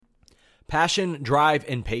Passion, drive,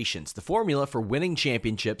 and patience. The formula for winning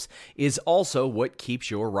championships is also what keeps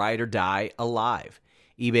your ride or die alive.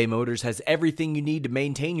 eBay Motors has everything you need to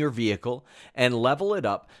maintain your vehicle and level it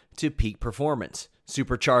up to peak performance.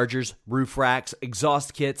 Superchargers, roof racks,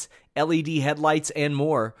 exhaust kits, LED headlights, and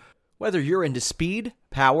more. Whether you're into speed,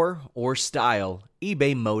 power, or style,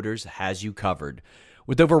 eBay Motors has you covered.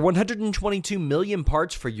 With over 122 million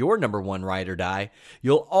parts for your number one ride or die,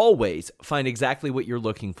 you'll always find exactly what you're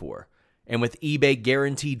looking for. And with eBay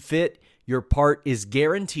Guaranteed Fit, your part is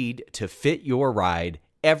guaranteed to fit your ride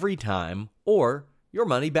every time or your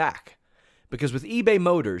money back. Because with eBay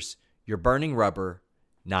Motors, you're burning rubber,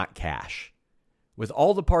 not cash. With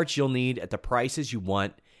all the parts you'll need at the prices you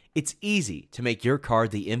want, it's easy to make your car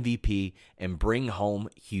the MVP and bring home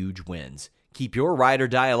huge wins. Keep your ride or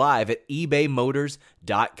die alive at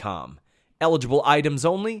ebaymotors.com. Eligible items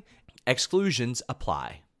only. Exclusions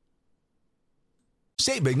apply.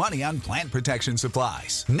 Save big money on plant protection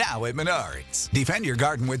supplies. Now at Menards. Defend your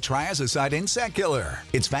garden with Triazicide Insect Killer.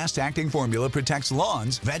 Its fast-acting formula protects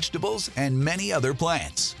lawns, vegetables, and many other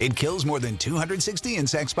plants. It kills more than 260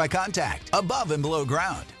 insects by contact, above and below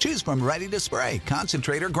ground. Choose from ready to spray,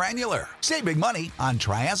 concentrate, or granular. Save big money on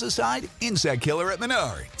Triazicide Insect Killer at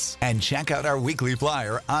Menards. And check out our weekly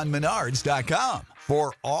flyer on Menards.com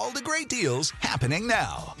for all the great deals happening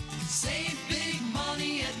now. Save big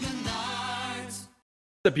money at Menards.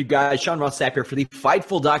 What's up, you guys? Sean Ross Sapp here for the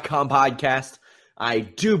Fightful.com podcast. I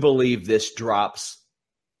do believe this drops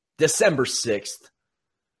December 6th.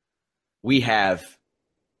 We have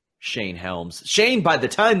Shane Helms. Shane, by the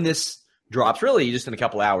time this drops, really just in a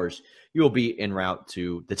couple hours, you will be en route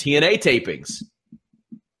to the TNA tapings.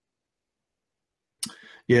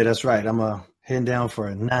 Yeah, that's right. I'm heading down for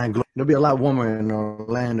a 9. It'll be a lot warmer in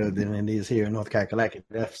Orlando than it is here in North Carolina.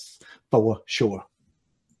 That's for sure.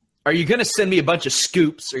 Are you going to send me a bunch of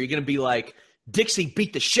scoops? Or are you going to be like, Dixie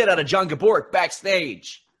beat the shit out of John Gaboric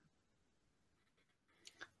backstage?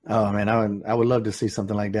 Oh, man, I would love to see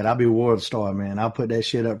something like that. I'll be world star, man. I'll put that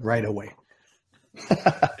shit up right away.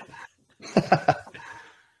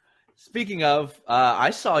 Speaking of,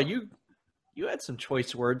 I saw you had some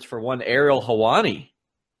choice words for one Ariel Helwani.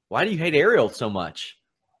 Why do you hate Ariel so much?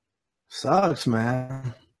 Sucks,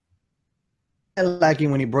 man. I like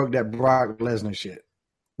him when he broke that Brock Lesnar shit.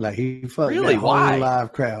 Like, he fucked really? that whole Why?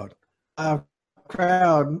 live crowd. Live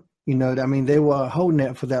crowd, you know, I mean, they were holding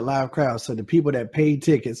that for that live crowd so the people that paid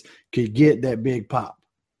tickets could get that big pop.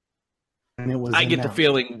 And it was I get the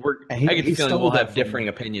feeling we'll have differing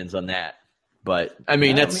opinions on that. But, I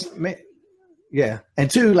mean, yeah. And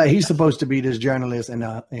two, like, he's supposed to be this journalist, and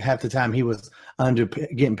half the time he was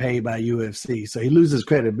getting paid by UFC. So he loses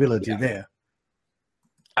credibility there.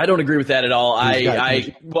 I don't agree with that at all.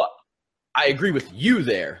 I agree with you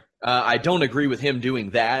there. I don't agree with him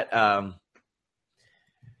doing that.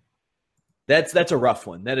 That's a rough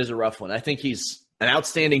one. That is a rough one. I think he's an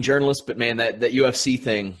outstanding journalist, but man, that UFC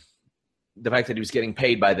thing, the fact that he was getting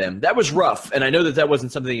paid by them, that was rough. And I know that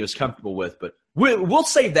wasn't something he was comfortable with, but we'll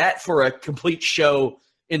save that for a complete show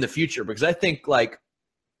in the future, because I think like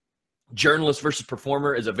journalist versus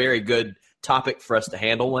performer is a very good topic for us to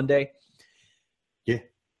handle one day. Yeah.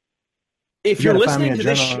 If you're listening to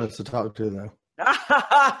this show to talk to, though.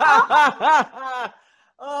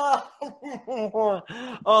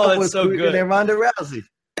 That's so good. And Ronda Rousey.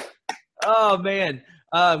 Oh, man.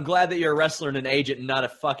 I'm glad that you're a wrestler and an agent and not a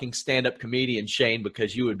fucking stand-up comedian, Shane,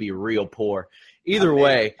 because you would be real poor. Either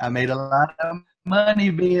way. I made a lot of money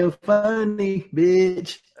being funny,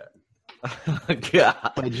 bitch.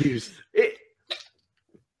 God. My juice.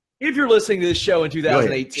 If you're listening to this show in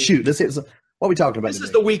 2018. Shoot, what are we talking about This today?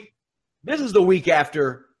 is the week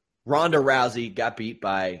after Ronda Rousey got beat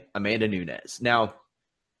by Amanda Nunes. Now,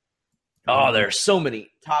 there's so many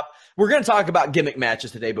we're going to talk about gimmick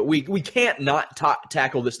matches today, but we can't not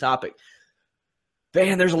tackle this topic.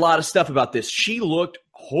 Man, there's a lot of stuff about this. She looked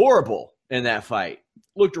horrible in that fight.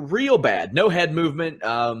 Looked real bad. No head movement.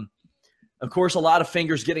 Of course, a lot of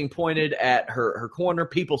fingers getting pointed at her corner.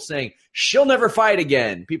 People saying she'll never fight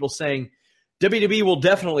again. People saying WWE will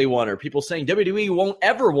definitely want her. People saying WWE won't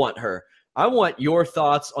ever want her. I want your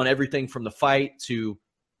thoughts on everything from the fight to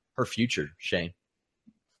her future, Shane.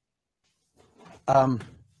 Well,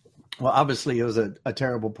 obviously it was a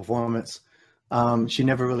terrible performance. She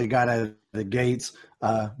never really got out of the gates.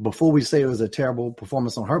 Before we say it was a terrible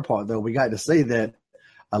performance on her part, though, we got to say that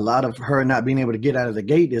a lot of her not being able to get out of the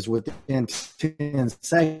gate is within 10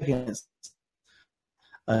 seconds.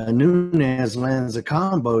 Nunes lands a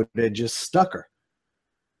combo that just stuck her.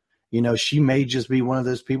 You know, she may just be one of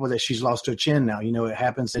those people that she's lost her chin now. You know, it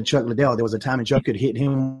happens to Chuck Liddell. There was a time when Chuck could hit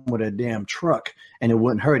him with a damn truck and it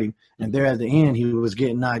wouldn't hurt him. And there at the end, he was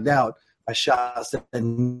getting knocked out by shots that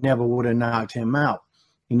never would have knocked him out.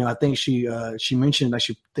 You know, I think she mentioned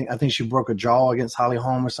that I think she broke a jaw against Holly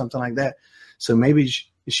Holm or something like that. So maybe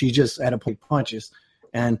she just had to pull punches.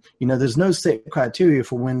 And, you know, there's no set criteria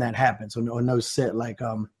for when that happens or no set like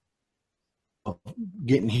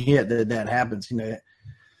getting hit that happens, you know.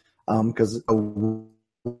 Because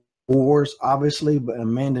wars, obviously, but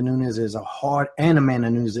Amanda Nunes is a hard-hitting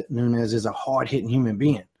human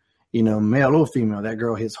being, you know, male or female. That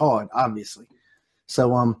girl hits hard, obviously.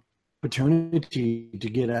 So, opportunity to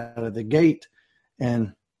get out of the gate,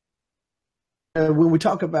 and when we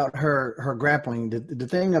talk about her grappling, the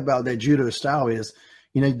thing about that judo style is,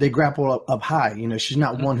 you know, they grapple up high. You know, she's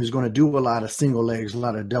not one who's going to do a lot of single legs, a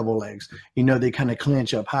lot of double legs. You know, they kind of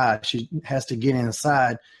clinch up high. She has to get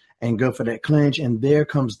inside and go for that clinch, and there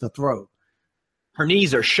comes the throw. Her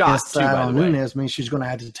knees are shot, too, by the way. Nunes means she's going to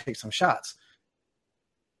have to take some shots.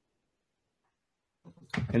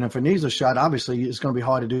 And if her knees are shot, obviously it's going to be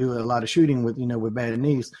hard to do a lot of shooting with bad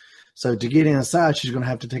knees. So to get inside, she's going to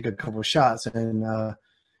have to take a couple shots. And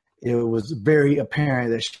it was very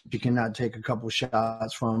apparent that she cannot take a couple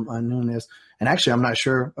shots from Nunes. And actually, I'm not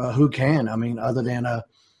sure who can. I mean, other than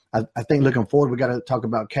I think looking forward, we got to talk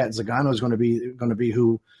about Kat Zingano is going to be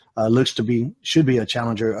who should be a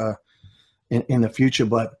challenger in the future.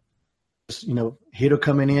 But you know, Hito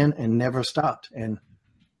coming in and never stopped. And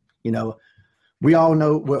you know, we all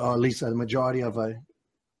know, or at least the majority of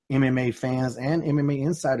MMA fans and MMA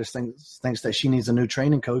insiders thinks that she needs a new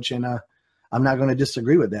training coach, and I'm not going to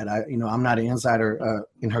disagree with that. I'm not an insider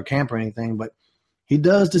in her camp or anything, but he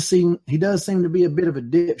does seem to be a bit of a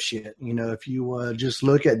dipshit. You know, if you just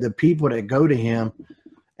look at the people that go to him,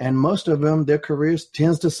 and most of them, their careers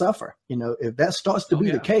tends to suffer. You know, if that starts to be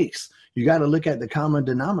the case, you got to look at the common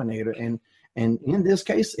denominator, and in this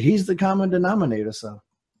case, he's the common denominator. So.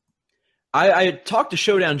 I talked to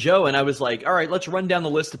Showdown Joe, and I was like, all right, let's run down the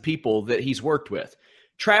list of people that he's worked with.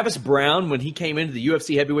 Travis Brown, when he came into the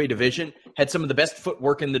UFC heavyweight division, had some of the best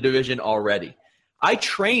footwork in the division already. I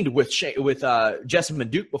trained with Jessamyn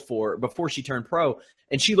Duke before she turned pro,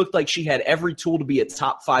 and she looked like she had every tool to be a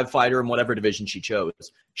top 5 fighter in whatever division she chose.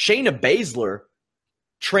 Shayna Baszler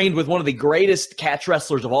trained with one of the greatest catch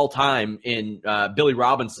wrestlers of all time in Billy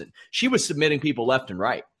Robinson. She was submitting people left and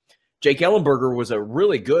right. Jake Ellenberger was a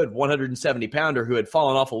really good 170-pounder who had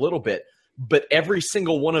fallen off a little bit, but every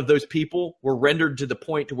single one of those people were rendered to the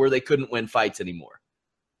point to where they couldn't win fights anymore.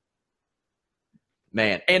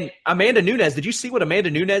 Man, and Amanda Nunes, did you see what Amanda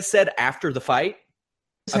Nunes said after the fight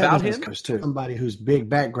about him? Somebody whose big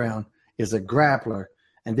background is a grappler,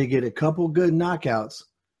 and they get a couple good knockouts,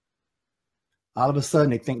 all of a sudden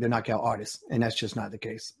they think they're knockout artists, and that's just not the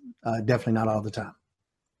case. Definitely not all the time.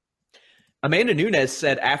 Amanda Nunes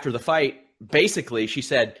said after the fight, basically, she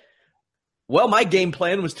said, well, my game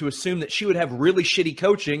plan was to assume that she would have really shitty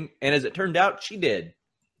coaching, and as it turned out, she did.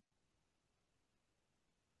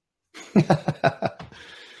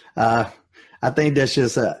 I think that's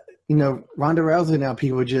just, Ronda Rousey now,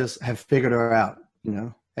 people just have figured her out,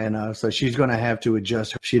 and so she's going to have to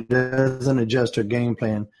adjust. She doesn't adjust her game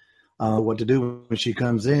plan, what to do when she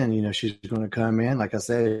comes in. She's going to come in, like I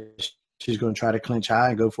said, she's going to try to clinch high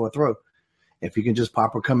and go for a throw. If you can just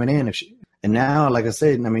pop her coming in, and now, like I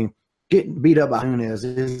said, I mean, getting beat up by Nunes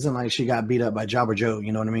isn't like she got beat up by Jabber Joe,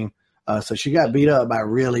 you know what I mean? So she got beat up by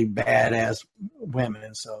really badass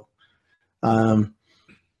women. So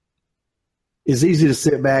it's easy to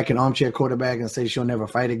sit back and armchair quarterback and say she'll never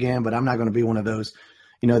fight again, but I'm not going to be one of those.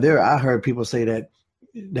 I heard people say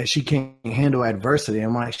that she can't handle adversity.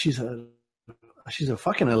 I'm like, she's a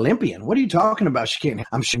fucking Olympian. What are you talking about? She can't.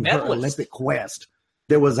 I'm sure her Olympic quest.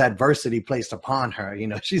 There was adversity placed upon her.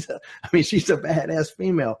 She's a badass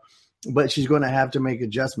female, but she's going to have to make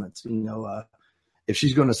adjustments, if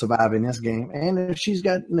she's going to survive in this game. And if she's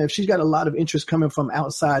got a lot of interest coming from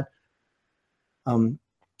outside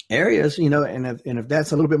areas, and if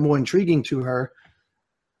that's a little bit more intriguing to her,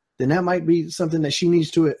 then that might be something that she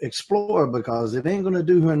needs to explore, because it ain't going to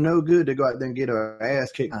do her no good to go out there and get her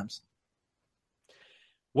ass kicked.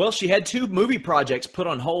 Well, she had 2 movie projects put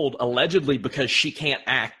on hold, allegedly because she can't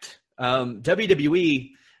act.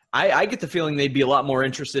 WWE, I get the feeling they'd be a lot more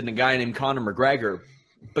interested in a guy named Conor McGregor,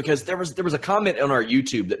 because there was a comment on our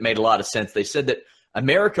YouTube that made a lot of sense. They said that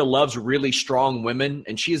America loves really strong women,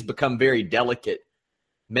 and she has become very delicate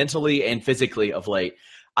mentally and physically of late.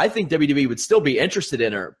 I think WWE would still be interested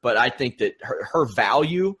in her, but I think that her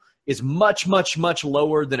value is much, much, much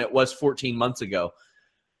lower than it was 14 months ago.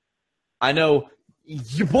 I know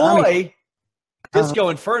Your boy, Disco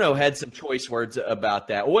Inferno had some choice words about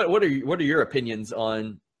that. What are your opinions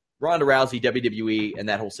on Ronda Rousey, WWE, and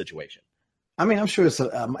that whole situation? I mean, I'm sure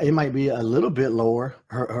it might be a little bit lower,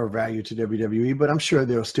 her value to WWE, but I'm sure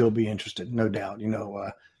they'll still be interested, no doubt.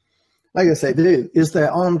 Like I said, it's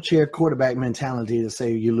that armchair quarterback mentality to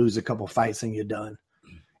say you lose a couple fights and you're done.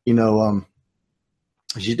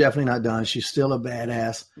 She's definitely not done. She's still a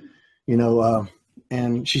badass,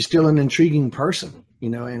 and she's still an intriguing person,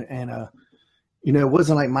 and it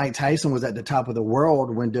wasn't like Mike Tyson was at the top of the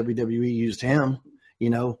world when WWE used him, He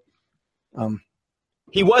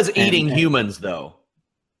was eating humans, though.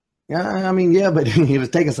 Yeah, I mean, yeah, but he was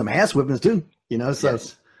taking some ass whippings too, So,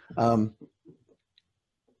 yes.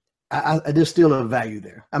 There's still a value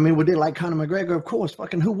there. I mean, would they like Conor McGregor? Of course,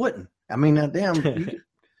 fucking who wouldn't? I mean,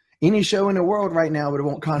 any show in the world right now would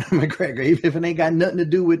want Conor McGregor, even if it ain't got nothing to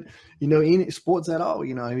do with, any sports at all.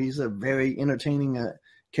 He's a very entertaining,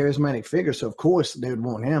 charismatic figure, so of course they would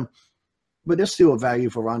want him. But there's still a value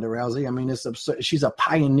for Ronda Rousey. I mean, it's absurd. She's a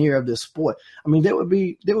pioneer of this sport. I mean, there would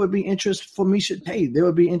be interest for Miesha Tate. There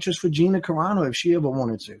would be interest for Gina Carano if she ever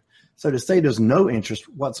wanted to. So to say there's no interest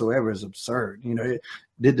whatsoever is absurd.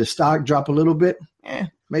 Did the stock drop a little bit?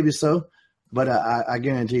 Maybe so. But I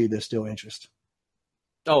guarantee you there's still interest.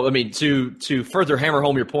 Oh, I mean, to further hammer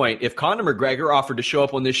home your point, if Conor McGregor offered to show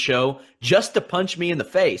up on this show just to punch me in the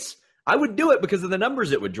face, I would do it because of the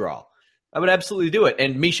numbers it would draw. I would absolutely do it.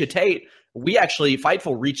 And Miesha Tate, we actually,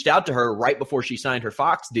 Fightful reached out to her right before she signed her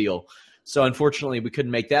Fox deal. So unfortunately, we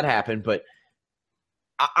couldn't make that happen. But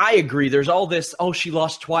I agree. There's all this, she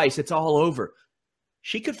lost twice. It's all over.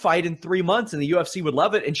 She could fight in 3 months and the UFC would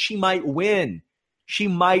love it, and she might win.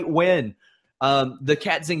 The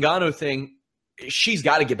Kat Zingano thing, she's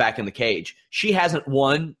got to get back in the cage. She hasn't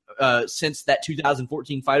won since that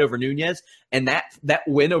 2014 fight over Nunes, and that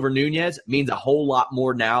win over Nunes means a whole lot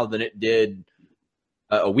more now than it did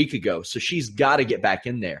a week ago. So she's got to get back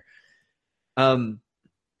in there.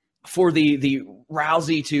 For the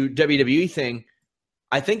Rousey to WWE thing,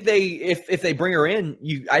 I think if they bring her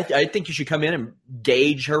in, I think you should come in and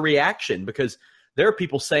gauge her reaction, because there are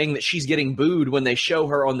people saying that she's getting booed when they show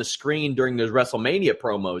her on the screen during those WrestleMania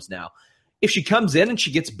promos now. If she comes in and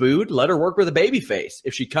she gets booed, let her work with a babyface.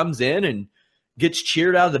 If she comes in and gets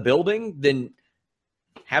cheered out of the building, then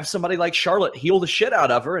have somebody like Charlotte heal the shit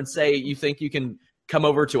out of her and say, you think you can come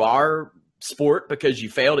over to our sport because you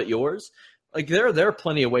failed at yours? Like, there are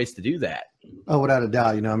plenty of ways to do that. Oh, without a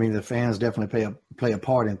doubt. I mean, the fans definitely play a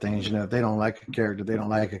part in things. If they don't like a character, they don't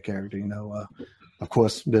like a character. Of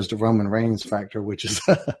course, there's the Roman Reigns factor, which is,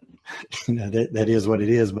 that is what it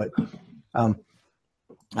is. But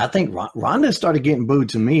I think Ronda started getting booed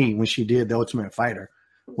to me when she did The Ultimate Fighter.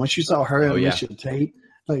 Once you saw her and Miesha Tate,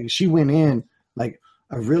 like, she went in like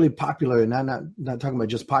a really popular, not talking about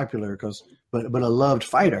just popular, but a loved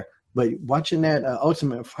fighter. But watching that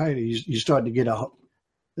Ultimate Fighter, you start to get a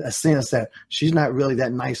sense that she's not really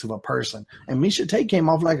that nice of a person. And Miesha Tate came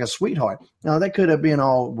off like a sweetheart. Now, that could have been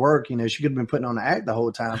all work. She could have been putting on the act the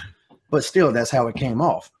whole time. But still, that's how it came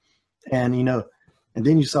off. And, and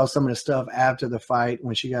then you saw some of the stuff after the fight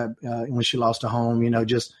when she lost her home,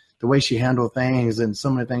 just the way she handled things and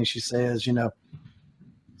some of the things she says,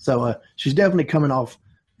 So she's definitely coming off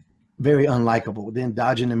very unlikable. Then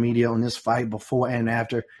dodging the media on this fight before and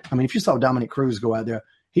after. I mean, if you saw Dominic Cruz go out there,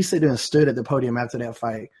 he sat there and stood at the podium after that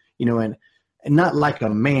fight, and not like a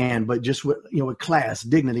man, but just with class,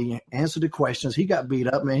 dignity, answered the questions. He got beat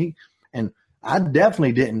up, man. And I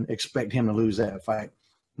definitely didn't expect him to lose that fight,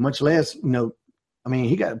 much less, I mean,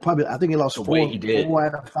 he got probably, I think he lost four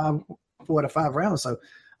out of five rounds. So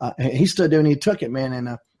he stood there and he took it,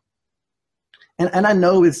 man. And I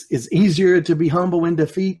know it's easier to be humble in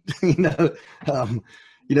defeat.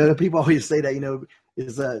 The people always say that,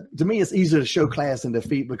 is to me, it's easier to show class in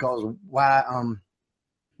defeat, because why,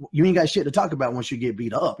 you ain't got shit to talk about once you get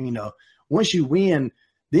beat up. Once you win,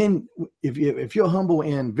 then if you're humble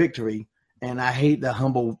in victory, and I hate the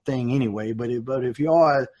humble thing anyway, but if you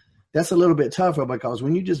are, that's a little bit tougher, because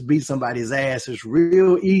when you just beat somebody's ass, it's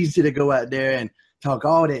real easy to go out there and talk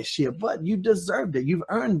all that shit, but you deserved it. You've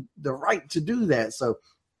earned the right to do that. So,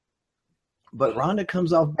 but Ronda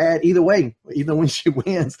comes off bad either way. Either when she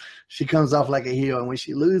wins, she comes off like a heel, and when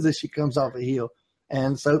she loses, she comes off a heel.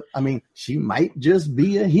 And so, I mean, she might just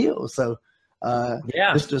be a heel. So,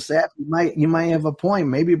 Mr. Sapp, you might have a point.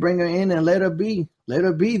 Maybe bring her in and let her be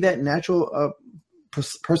that natural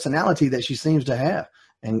personality that she seems to have,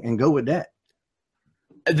 and go with that.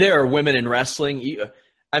 There are women in wrestling.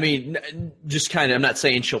 I mean, just kind of, I'm not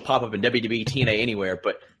saying she'll pop up in WWE, TNA, anywhere,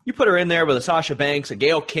 but you put her in there with a Sasha Banks, a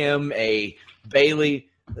Gail Kim, a Bayley,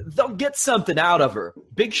 they'll get something out of her.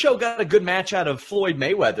 Big Show got a good match out of Floyd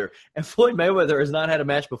Mayweather, and Floyd Mayweather has not had a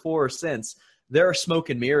match before or since. There are smoke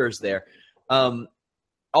and mirrors there.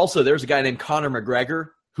 Also, there's a guy named Conor McGregor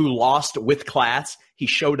who lost with class. He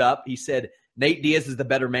showed up. He said, Nate Diaz is the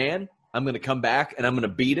better man. I'm going to come back, and I'm going to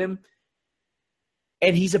beat him.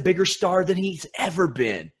 And he's a bigger star than he's ever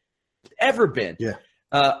been. Yeah.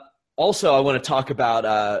 Also, I want to talk about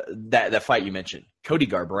that fight you mentioned, Cody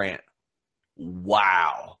Garbrandt.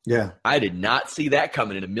 Wow. Yeah. I did not see that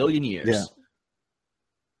coming in a million years. Yeah.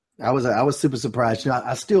 I was super surprised. You know,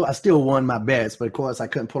 I still won my bets, but of course I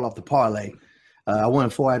couldn't pull off the parlay. I won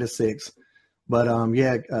 4 out of 6. But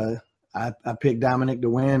I picked Dominic to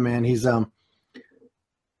win, man.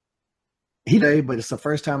 But it's the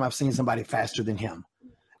first time I've seen somebody faster than him.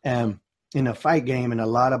 In a fight game, and a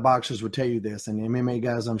lot of boxers would tell you this, and MMA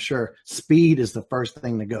guys, I'm sure, speed is the first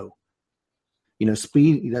thing to go. You know,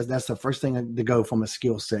 speed, that's the first thing to go from a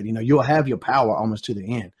skill set. You know, you'll have your power almost to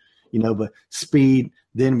the end, you know, but speed,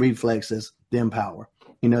 then reflexes, then power.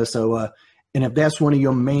 You know, so and if that's one of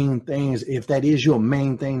your main things, if that is your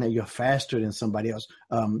main thing, that you're faster than somebody else,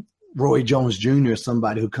 Roy Jones Jr. is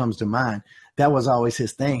somebody who comes to mind. That was always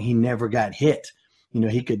his thing. He never got hit. You know,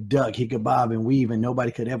 he could duck, he could bob and weave, and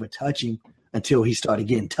nobody could ever touch him until he started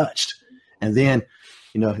getting touched. And then,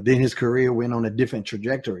 you know, then his career went on a different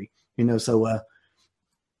trajectory. You know, so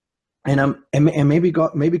and maybe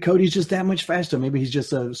Cody's just that much faster. Maybe he's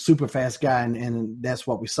just a super fast guy, and that's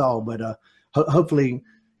what we saw. But hopefully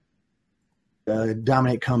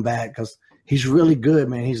Dominic come back, because he's really good,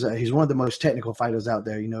 man. He's one of the most technical fighters out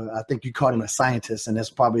there. You know, I think you called him a scientist, and that's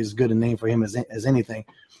probably as good a name for him as anything.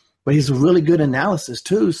 But he's a really good analysis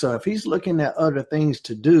too. So if he's looking at other things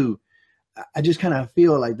to do, I just kind of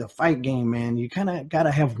feel like the fight game, man, you kind of got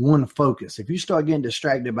to have one focus. If you start getting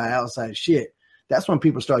distracted by outside shit, that's when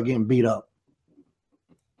people start getting beat up.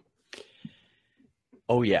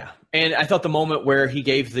 Oh, yeah. And I thought the moment where he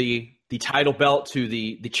gave the title belt to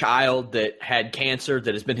the child that had cancer,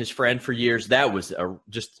 that has been his friend for years, that was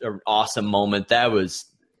just an awesome moment. That was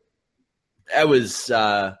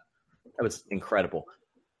incredible.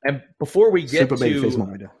 And before we get Super big face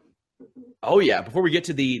moment. Oh, yeah. Before we get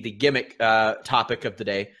to the gimmick topic of the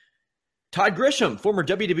day, Todd Grisham, former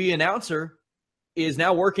WWE announcer, is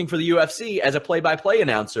now working for the UFC as a play-by-play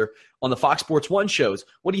announcer on the Fox Sports 1 shows.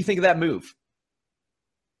 What do you think of that move?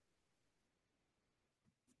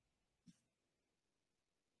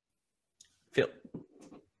 Phil?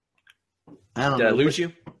 Did I lose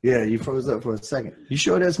you? Yeah, you froze up for a second. You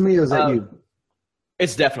sure that's me, or is that you?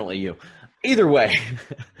 It's definitely you. Either way,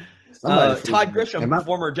 Todd Grisham,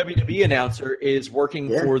 former WWE announcer, is working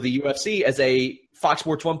for the UFC as a Fox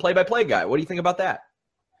Sports 1 play-by-play guy. What do you think about that?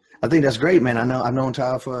 I think that's great, man. I've known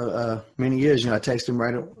Todd for many years. You know, I texted him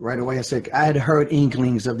right away and said I had heard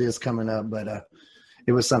inklings of this coming up, but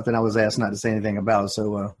it was something I was asked not to say anything about.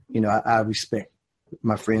 So, you know, I respect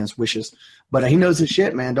my friend's wishes. But he knows his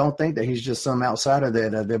shit, man. Don't think that he's just some outsider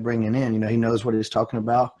that they're bringing in. You know, he knows what he's talking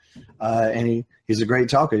about, and he's a great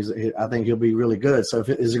talker. I think he'll be really good. So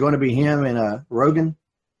is it going to be him and Rogan?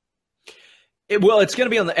 It's going to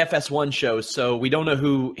be on the FS1 show, so we don't know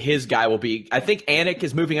who his guy will be. I think Anik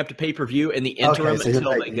is moving up to pay-per-view in the interim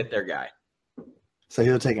until they get their guy. So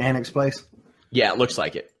he'll take Anik's place? Yeah, it looks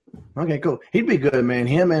like it. Okay, cool. He'd be good, man.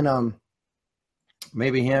 Him and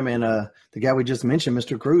maybe him and the guy we just mentioned,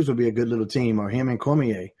 Mr. Cruz, would be a good little team, or him and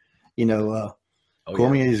Cormier. You know,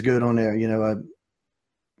 Cormier is good on there. You know,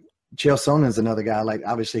 Chael Sonnen's another guy. Like,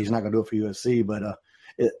 obviously, he's not going to do it for UFC, but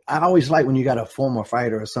I always like when you got a former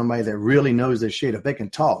fighter or somebody that really knows their shit. If they can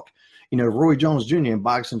talk, you know, Roy Jones Jr. in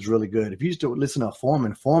boxing's really good. If you used to listen to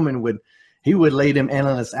Foreman would lay them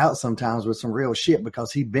analysts out sometimes with some real shit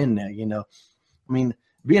because he'd been there. You know, I mean,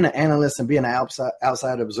 being an analyst and being an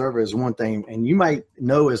outside observer is one thing, and you might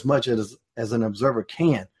know as much as an observer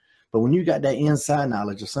can. But when you got that inside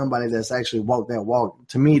knowledge of somebody that's actually walked that walk,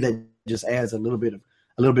 to me, that just adds a little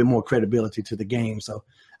bit more credibility to the game. So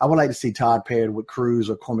I would like to see Todd paired with Cruz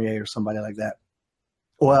or Cormier or somebody like that.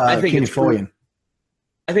 Or Kenny Foyan.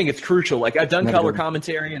 I think it's crucial. Like, I've done color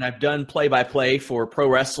commentary and I've done play-by-play for pro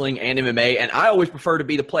wrestling and MMA, and I always prefer to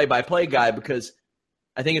be the play-by-play guy because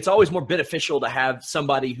I think it's always more beneficial to have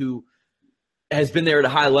somebody who has been there at a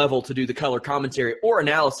high level to do the color commentary or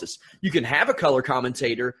analysis. You can have a color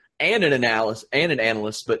commentator and an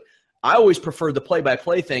analyst, but I always prefer the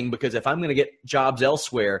play-by-play thing because if I'm going to get jobs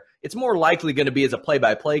elsewhere, it's more likely going to be as a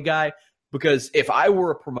play-by-play guy, because if I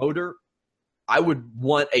were a promoter, I would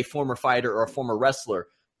want a former fighter or a former wrestler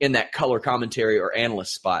in that color commentary or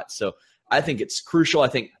analyst spot. So I think it's crucial. I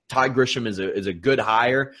think Todd Grisham is a good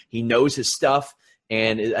hire. He knows his stuff,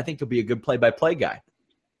 and I think he'll be a good play-by-play guy.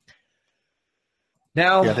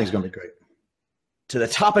 Now, Yeah, I think it's going to be great. to the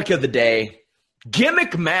topic of the day,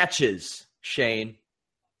 gimmick matches, Shane.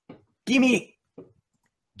 Give me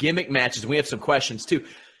gimmick matches. We have some questions, too.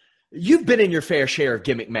 You've been in your fair share of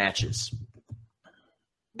gimmick matches.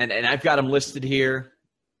 And I've got them listed here.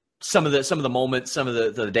 Some of the moments, some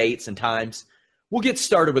of the dates and times. We'll get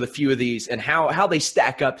started with a few of these and how they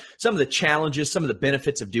stack up, some of the challenges, some of the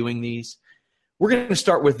benefits of doing these. We're going to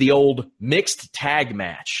start with the old mixed tag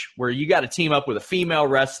match where you got to team up with a female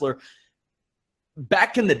wrestler.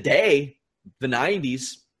 Back in the day, the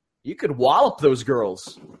 90s, you could wallop those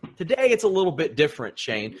girls. Today, it's a little bit different,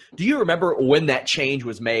 Shane. Do you remember when that change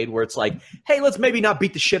was made where it's like, hey, let's maybe not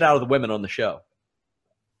beat the shit out of the women on the show?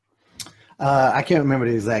 I can't remember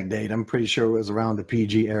the exact date. I'm pretty sure it was around the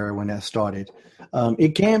PG era when that started.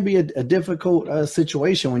 It can be a difficult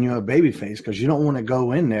situation when you're a babyface because you don't want to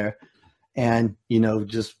go in there and,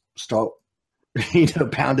 just start,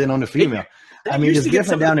 pounding on the female. I mean, it's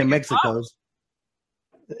different down in Mexico.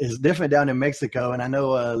 It's different down in Mexico. And I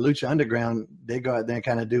know Lucha Underground, they go out there and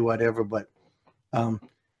kind of do whatever, but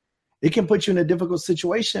it can put you in a difficult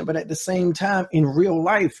situation. But at the same time, in real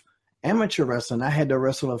life, amateur wrestling, I had to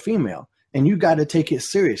wrestle a female. And you got to take it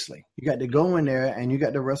seriously. You got to go in there and you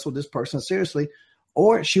got to wrestle this person seriously,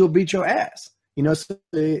 or she'll beat your ass. So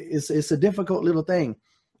it's a difficult little thing.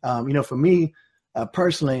 For me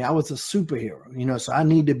personally, I was a superhero. So I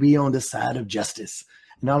need to be on the side of justice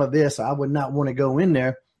and all of this. So I would not want to go in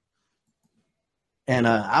there. And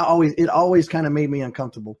it always kind of made me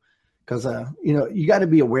uncomfortable because you got to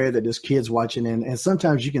be aware that there's kids watching, and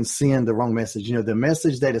sometimes you can send the wrong message. The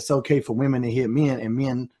message that it's okay for women to hit men and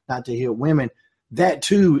men not to hit women, that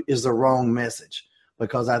too is the wrong message,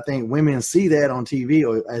 because I think women see that on TV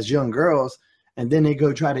or as young girls, and then they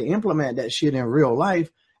go try to implement that shit in real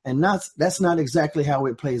life, and that's not exactly how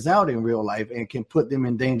it plays out in real life, and can put them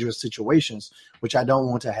in dangerous situations, which I don't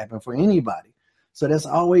want to happen for anybody. So that's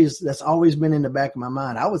always been in the back of my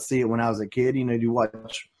mind. I would see it when I was a kid. You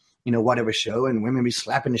watch whatever show, and women be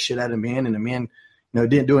slapping the shit out of men, and the men,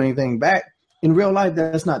 didn't do anything back. In real life,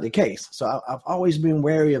 that's not the case. So I've always been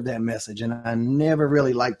wary of that message, and I never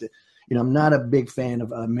really liked it. I'm not a big fan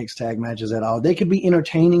of mixed tag matches at all. They could be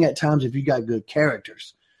entertaining at times if you got good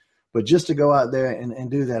characters, but just to go out there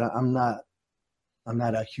and do that, I'm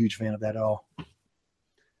not a huge fan of that at all.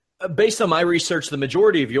 Based on my research, the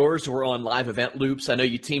majority of yours were on live event loops. I know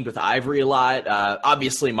you teamed with Ivory a lot,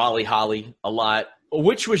 obviously Molly Holly a lot.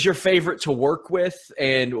 Which was your favorite to work with,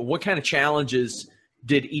 and what kind of challenges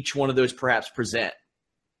did each one of those perhaps present?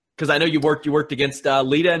 Because I know you worked against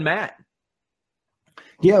Lita and Matt.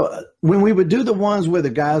 Yeah, when we would do the ones where the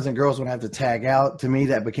guys and girls would have to tag out, to me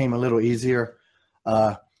that became a little easier.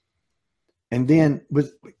 And then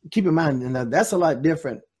keep in mind, and that's a lot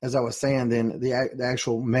different, as I was saying, than the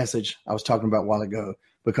actual message I was talking about a while ago,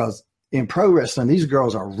 because in pro wrestling, these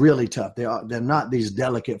girls are really tough. They're not these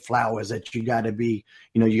delicate flowers that you got to be,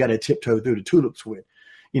 you got to tiptoe through the tulips with,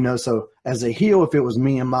 So as a heel, if it was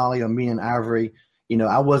me and Molly or me and Ivory,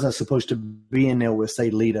 I wasn't supposed to be in there with, say,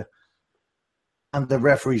 Lita. On the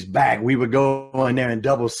referee's back, we would go in there and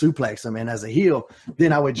double suplex them. And as a heel,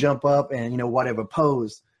 then I would jump up and, whatever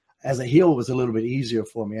pose. As a heel, it was a little bit easier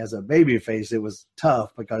for me. As a babyface, it was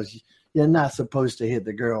tough because you're not supposed to hit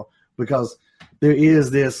the girl, because there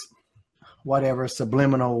is this whatever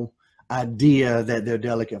subliminal idea that they're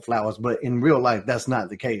delicate flowers, but in real life, that's not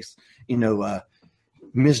the case.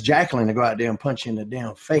 Miss Jacqueline to go out there and punch you in the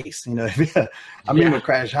damn face. I remember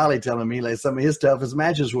Crash Holly telling me like some of his toughest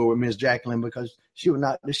matches were with Miss Jacqueline because she would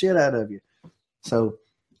knock the shit out of you. So,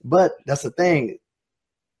 but that's the thing.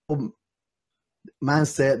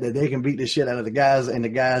 Mindset that they can beat the shit out of the guys, and the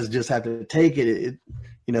guys just have to take it.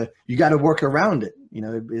 You got to work around it.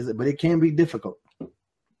 But it can be difficult.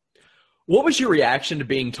 What was your reaction to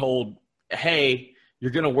being told, hey,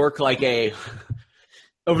 you're going to work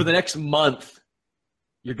over the next month,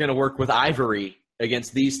 you're going to work with Ivory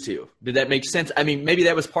against these two? Did that make sense? I mean, maybe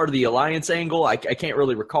that was part of the alliance angle. I can't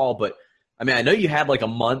really recall, but I mean, I know you had a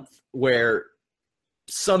month where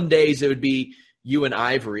some days it would be you and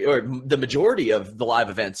Ivory, or the majority of the live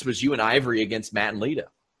events was you and Ivory against Matt and Lita.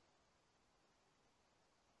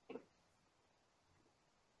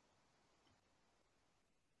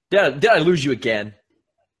 Did I lose you again?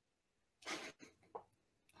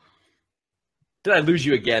 Did I lose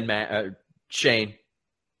you again, Matt? Shane?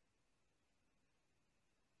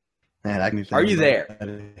 Man, are you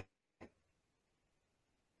there?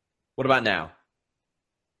 What about now?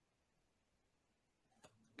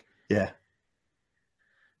 Yeah.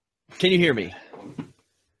 Can you hear me?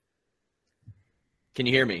 Can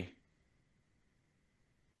you hear me?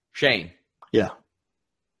 Shane? Yeah.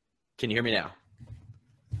 Can you hear me now?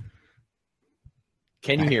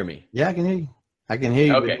 Can you hear me? Yeah, I can hear you. I can hear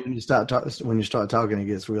you. Okay. But when you start talking, it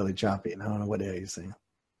gets really choppy, and I don't know what the hell you're saying.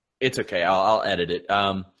 It's okay. I'll edit it.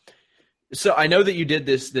 So I know that you did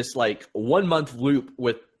this like 1 month loop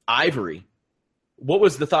with Ivory. What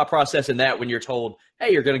was the thought process in that when you're told,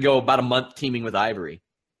 hey, you're going to go about a month teaming with Ivory?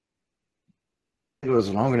 It was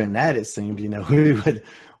longer than that. It seemed,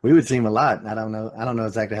 we would team a lot. I don't know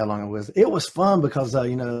exactly how long it was. It was fun because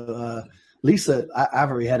Lisa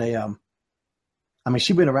Ivory had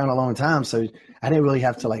she'd been around a long time, so I didn't really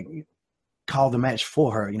have to like call the match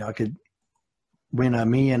for her. I could when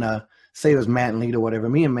me and say it was Matt and Lita, whatever.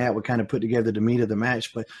 Me and Matt would kind of put together the meat of the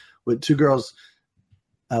match, but with two girls,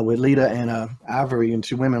 with Lita and Ivory, and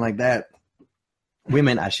two women like that,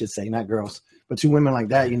 women I should say, not girls, but two women like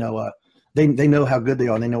that, they know how good they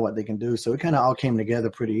are and they know what they can do. So it kind of all came together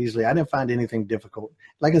pretty easily. I didn't find anything difficult.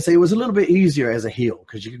 Like I say, it was a little bit easier as a heel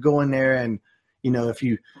because you could go in there and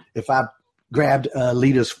if I grabbed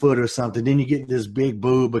Lita's foot or something, then you get this big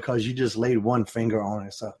boo because you just laid one finger on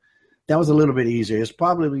it. So that was a little bit easier. It's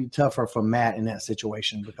probably tougher for Matt in that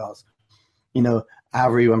situation because,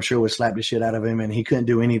 Ivory, I'm sure, would slap the shit out of him and he couldn't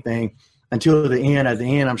do anything until the end. At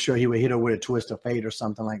the end, I'm sure he would hit her with a twist of fate or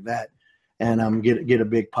something like that and get a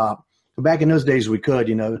big pop. But back in those days, we could,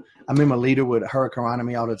 I remember Lita would hurricane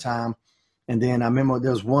me all the time. And then I remember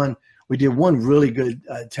we did one really good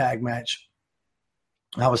tag match.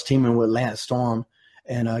 I was teaming with Lance Storm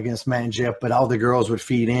and against Matt and Jeff, but all the girls would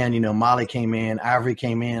feed in. Molly came in, Ivory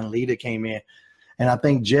came in, Lita came in, and I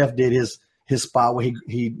think Jeff did his spot where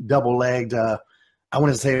he double legged. I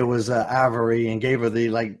want to say it was Ivory and gave her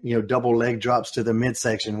the double leg drops to the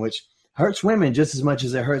midsection, which hurts women just as much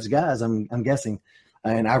as it hurts guys. I'm guessing,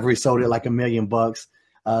 and Ivory sold it like $1 million.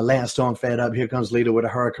 Lance Storm fed up. Here comes Lita with a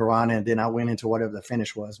hurricane, and then I went into whatever the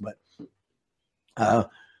finish was, but.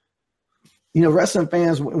 Wrestling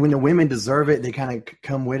fans, when the women deserve it, they kind of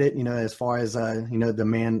come with it, as far as, the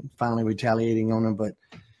man finally retaliating on them. But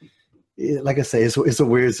like I say, it's a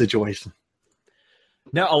weird situation.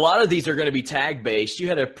 Now, a lot of these are going to be tag-based. You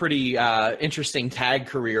had a pretty interesting tag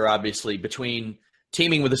career, obviously, between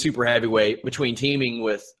teaming with a super heavyweight, between teaming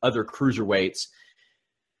with other cruiserweights.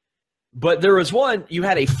 But there was one, you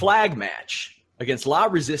had a flag match against La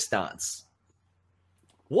Resistance.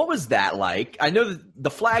 What was that like? I know that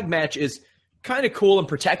the flag match is kind of cool in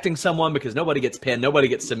protecting someone because nobody gets pinned, nobody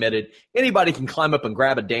gets submitted. Anybody can climb up and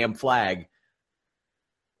grab a damn flag.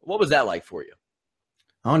 What was that like for you?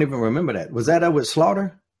 I don't even remember that. Was that with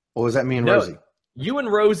Slaughter or was that me and Rosie? You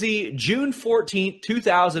and Rosie, June 14th,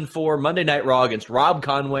 2004, Monday Night Raw against Rob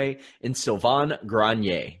Conway and Sylvain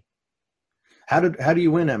Grenier. How do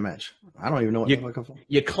you win that match? I don't even know what I'm looking for.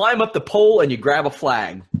 You climb up the pole and you grab a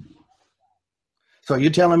flag. So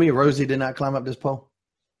you're telling me Rosie did not climb up this pole?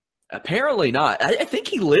 Apparently not. I think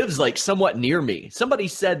he lives somewhat near me. Somebody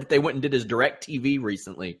said that they went and did his direct TV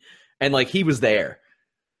recently, and he was there.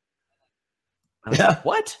 I was like,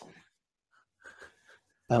 what?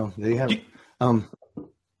 Oh, there you have it.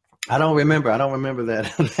 I don't remember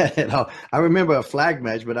that at all. I remember a flag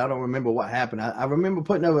match, but I don't remember what happened. I remember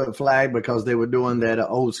putting up a flag because they were doing that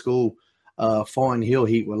old school foreign heel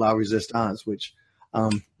heat with La Resistance, which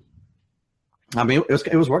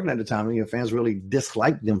it was working at the time. Fans really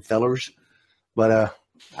disliked them fellers, but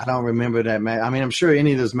I don't remember that match. I'm sure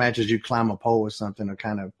any of those matches you climb a pole or something are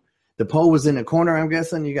kind of – the pole was in the corner, I'm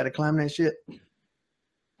guessing. You got to climb that shit?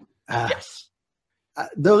 Yes.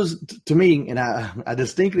 Those, to me, and I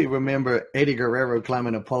distinctly remember Eddie Guerrero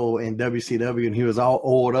climbing a pole in WCW, and he was all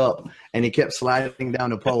oiled up, and he kept sliding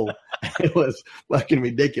down the pole. It was fucking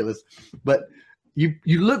ridiculous. But you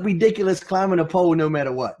look ridiculous climbing a pole no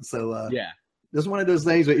matter what. So, yeah. It's one of those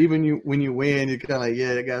things where even when you win, you're kind of like,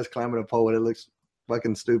 yeah, that guy's climbing a pole and it looks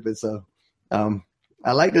fucking stupid. So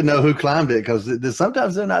I like to know who climbed it because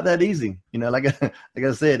sometimes they're not that easy. Like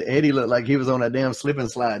I said, Eddie looked like he was on that damn slip and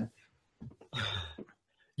slide.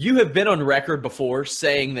 You have been on record before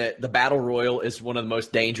saying that the Battle Royal is one of the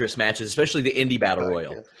most dangerous matches, especially the Indie Battle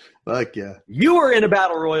Royal. Fuck yeah. You were in a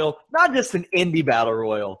Battle Royal, not just an Indie Battle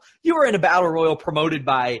Royal. You were in a Battle Royal promoted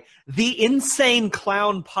by the Insane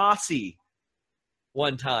Clown Posse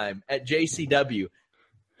one time at JCW.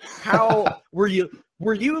 How were you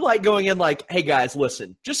going in hey guys,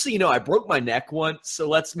 listen, just so you know, I broke my neck once, so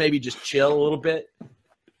let's maybe just chill a little bit?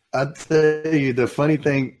 I'll tell you the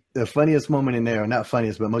funniest moment in there, not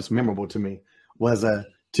funniest, but most memorable to me was not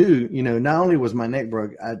only was my neck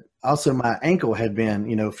broke, also my ankle had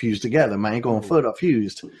been, fused together. My ankle and foot are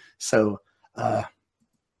fused. So my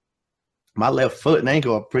left foot and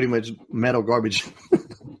ankle are pretty much metal garbage.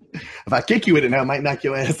 If I kick you with it now, I might knock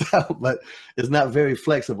your ass out, but it's not very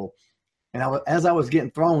flexible. And as I was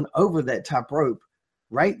getting thrown over that top rope,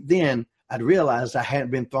 right then I'd realized I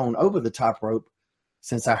hadn't been thrown over the top rope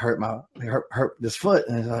since I hurt this foot.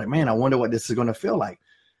 And I was like, man, I wonder what this is going to feel like.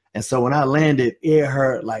 And so when I landed, it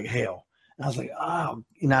hurt like hell. And I was like, oh,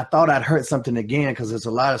 and I thought I'd hurt something again because there's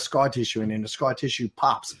a lot of scar tissue, and then the scar tissue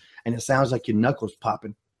pops and it sounds like your knuckles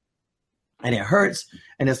popping. And it hurts,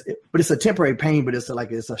 but it's a temporary pain, but it's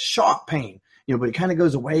a sharp pain, but it kind of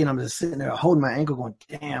goes away, and I'm just sitting there holding my ankle going,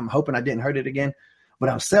 damn, hoping I didn't hurt it again. But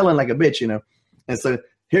I'm selling like a bitch, And so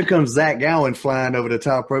here comes Zach Gowen flying over the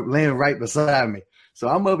top rope, laying right beside me. So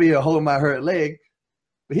I'm over here holding my hurt leg,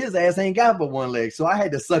 but his ass ain't got but one leg. So I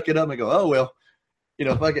had to suck it up and go, oh, well,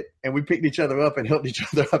 fuck it. And we picked each other up and helped each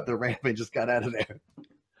other up the ramp and just got out of there.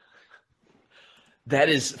 That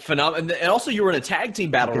is phenomenal. And also you were in a tag team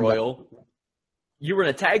battle royal. You were in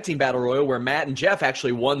a tag team battle royal where Matt and Jeff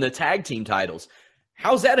actually won the tag team titles.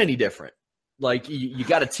 How's that any different? Like you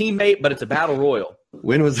got a teammate, but it's a battle royal.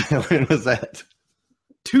 When was that?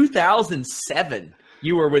 2007.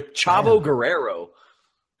 You were with Chavo Guerrero.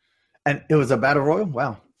 And it was a battle royal?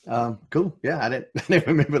 Wow. Cool. Yeah, I didn't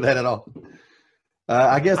remember that at all.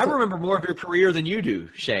 I guess I remember more of your career than you do,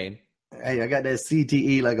 Shane. Hey, I got that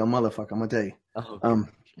CTE like a motherfucker, I'm going to tell you. Oh, okay.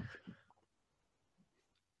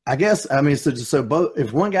 I guess, so both,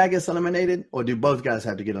 if one guy gets eliminated, or do both guys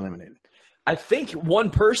have to get eliminated? I think one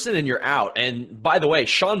person and you're out. And by the way,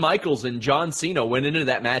 Shawn Michaels and John Cena went into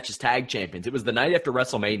that match as tag champions. It was the night after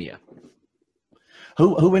WrestleMania.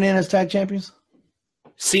 Who went in as tag champions?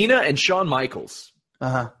 Cena and Shawn Michaels.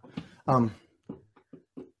 Yeah, I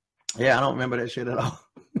don't remember that shit at all.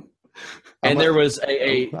 And there was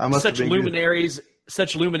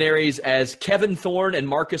such luminaries as Kevin Thorne and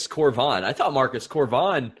Marcus Corvon. I thought Marcus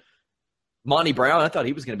Corvon, Monty Brown, I thought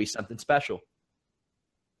he was going to be something special.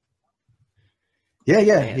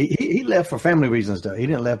 Yeah. He left for family reasons, though. He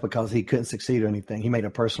didn't left because he couldn't succeed or anything. He made a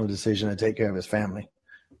personal decision to take care of his family.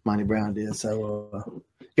 Monty Brown did. So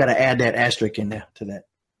got to add that asterisk in there to that.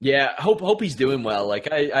 Yeah, hope he's doing well.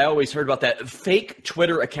 Like I always heard about that. Fake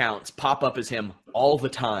Twitter accounts pop up as him all the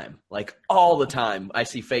time. Like all the time I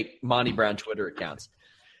see fake Monty Brown Twitter accounts.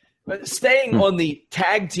 But staying on the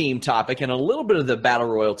tag team topic and a little bit of the Battle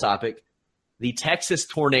Royal topic, the Texas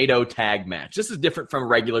Tornado tag match. This is different from a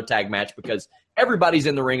regular tag match because everybody's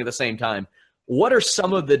in the ring at the same time. What are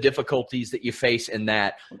some of the difficulties that you face in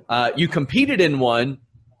that? You competed in one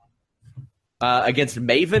against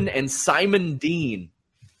Maven and Simon Dean.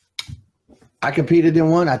 I competed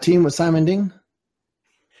in one. I teamed with Simon Dean.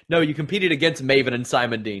 No, you competed against Maven and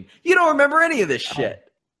Simon Dean. You don't remember any of this shit.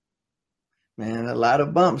 Man, a lot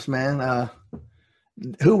of bumps, man.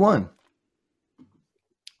 Who won?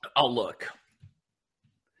 Oh, look.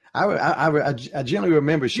 I generally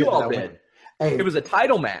remember shit. You all did. Hey. It was a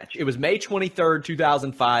title match. It was May 23rd,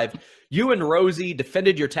 2005. You and Rosie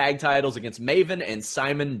defended your tag titles against Maven and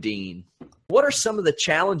Simon Dean. What are some of the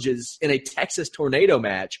challenges in a Texas Tornado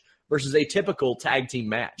match versus a typical tag team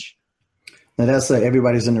match? Now, that's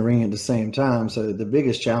everybody's in the ring at the same time. So the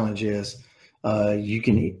biggest challenge is you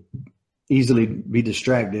can easily be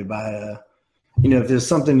distracted by, if there's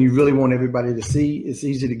something you really want everybody to see, it's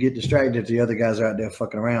easy to get distracted if the other guys are out there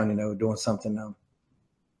fucking around, doing something.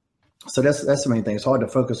 So that's the main thing. It's hard to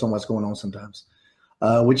focus on what's going on sometimes,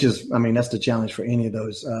 which is, that's the challenge for any of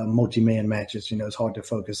those multi-man matches. It's hard to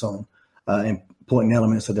focus on important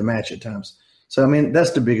elements of the match at times. So,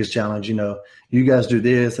 that's the biggest challenge. You guys do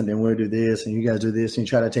this and then we'll do this and you guys do this and you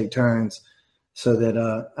try to take turns so that,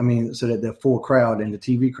 so that the full crowd and the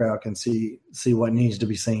TV crowd can see what needs to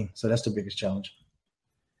be seen. So that's the biggest challenge.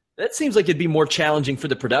 That seems like it'd be more challenging for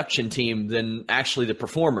the production team than actually the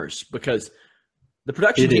performers because the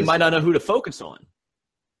production team might not know who to focus on.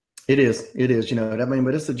 It is,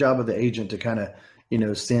 but it's the job of the agent to kind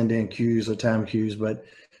of, send in cues or time cues. But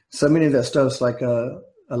so many of that stuff's like,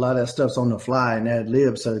 a lot of that stuff's on the fly and ad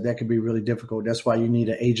lib, so that could be really difficult. That's why you need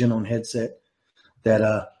an agent on headset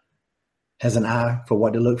that has an eye for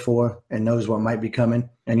what to look for and knows what might be coming.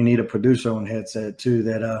 And you need a producer on headset too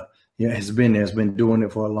that has been there, has been doing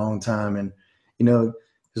it for a long time. And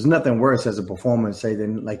there's nothing worse as a performer, say,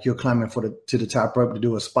 than like you're climbing to the top rope to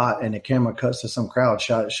do a spot and the camera cuts to some crowd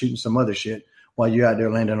shot shooting some other shit while you're out there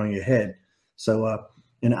landing on your head. So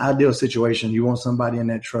in an ideal situation, you want somebody in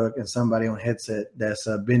that truck and somebody on headset that's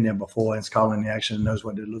been there before and is calling the action and knows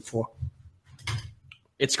what to look for.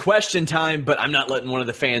 It's question time, but I'm not letting one of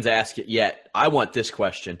the fans ask it yet. I want this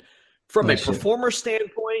question. From a performer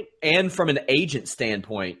standpoint and from an agent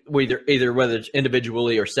standpoint, either whether it's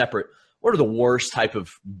individually or separate, what are the worst type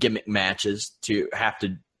of gimmick matches to have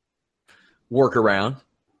to work around?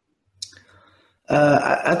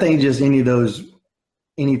 I think just any of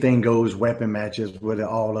anything goes weapon matches where they're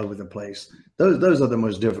all over the place. Those are the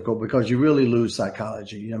most difficult because you really lose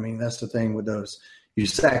psychology. I mean, that's the thing with those. You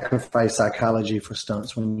sacrifice psychology for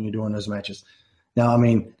stunts when you're doing those matches. Now, I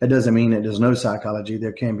mean, that doesn't mean that there's no psychology.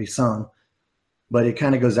 There can be some, but it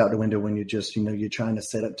kind of goes out the window when you're just, you're trying to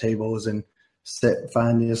set up tables and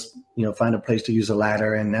find a place to use a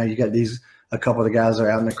ladder. And now you got a couple of the guys are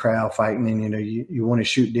out in the crowd fighting, and, you want to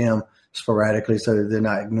shoot them sporadically so that they're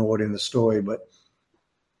not ignored in the story. But,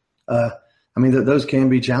 I mean, those can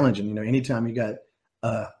be challenging. Anytime you got,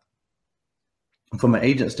 from an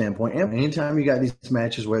agent standpoint, and anytime you got these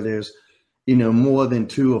matches where there's, more than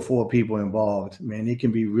 2 or 4 people involved, man, it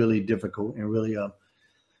can be really difficult and really,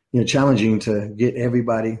 challenging to get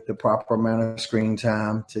everybody the proper amount of screen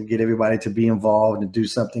time, to get everybody to be involved and do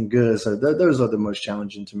something good. So those are the most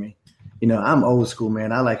challenging to me. I'm old school,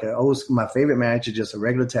 man. I like my favorite match is just a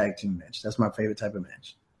regular tag team match. That's my favorite type of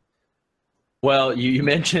match. Well, you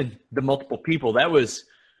mentioned the multiple people. That was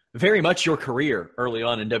very much your career early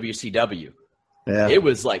on in WCW. Yeah. It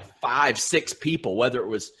was like 5, 6 people, whether it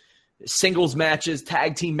was singles matches,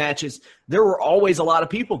 tag team matches. There were always a lot of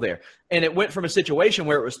people there. And it went from a situation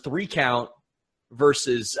where it was 3 count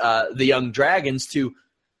versus the Young Dragons to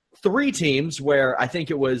 3 teams where I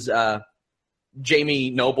think it was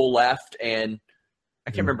Jamie Noble left, and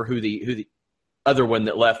I can't remember who the other one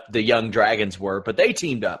that left the Young Dragons were, but they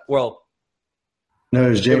teamed up. Well, no, it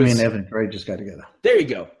was Jamie and Evan Gray just got together. There you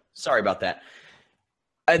go. Sorry about that.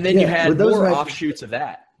 And then you had more offshoots of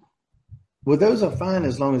that. Well, those are fine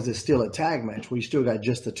as long as it's still a tag match where you still got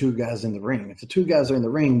just the 2 guys in the ring. If the 2 guys are in the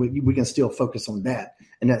ring, we can still focus on that,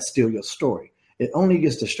 and that's still your story. It only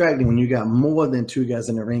gets distracting when you got more than 2 guys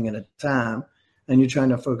in the ring at a time, and you're trying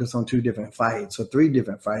to focus on 2 different fights or 3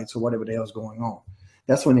 different fights or whatever the hell's going on.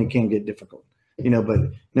 That's when it can get difficult. But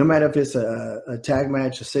no matter if it's a tag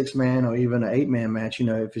match, a 6-man, or even an 8-man match,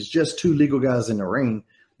 if it's just 2 legal guys in the ring,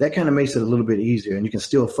 that kind of makes it a little bit easier, and you can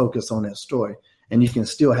still focus on that story, and you can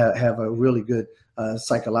still have a really good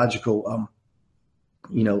psychological,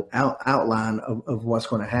 outline of what's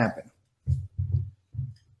going to happen.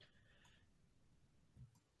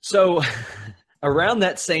 So around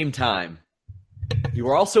that same time, you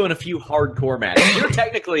were also in a few hardcore matches. You're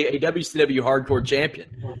technically a WCW hardcore champion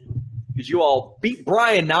because you all beat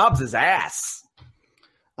Brian Knobbs' ass.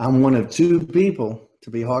 I'm one of 2 people to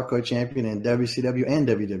be hardcore champion in WCW and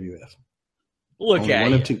WWF. Look Only at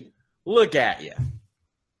one you. of 2. Look at you.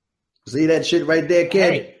 See that shit right there,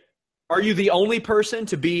 kid? Hey, are you the only person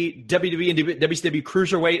to be WWE and WCW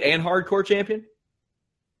Cruiserweight and Hardcore champion?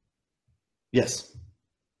 Yes.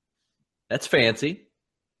 That's fancy.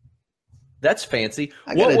 That's fancy.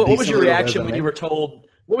 What was your reaction when you were told?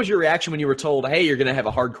 What was your reaction when you were told, "Hey, you're going to have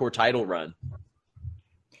a hardcore title run"?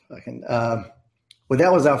 Well,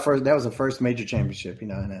 that was the first major championship,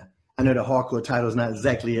 and I know the hardcore title is not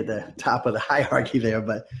exactly at the top of the hierarchy there,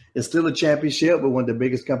 but it's still a championship with one of the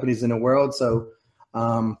biggest companies in the world. So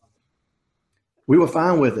we were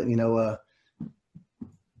fine with it,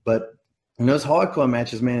 but those hardcore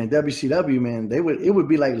matches, man, in WCW, man, it would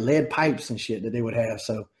be like lead pipes and shit that they would have.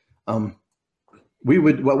 So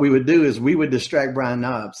what we would do is we would distract Brian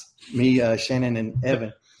Knobbs, me, Shannon, and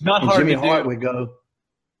Evan. Not and hard Jimmy to Hart do. would go.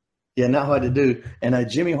 Yeah, not hard to do. And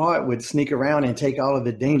Jimmy Hart would sneak around and take all of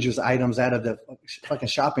the dangerous items out of the fucking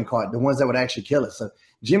shopping cart, the ones that would actually kill us. So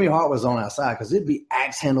Jimmy Hart was on our side because it'd be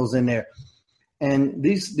axe handles in there. And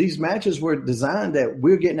these matches were designed that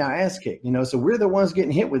we're getting our ass kicked, so we're the ones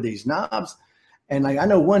getting hit with these knobs. And I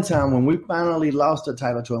know one time when we finally lost the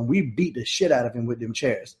title to him, we beat the shit out of him with them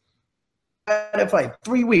chairs. Had it for like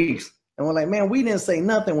 3 weeks. And we're like, man, we didn't say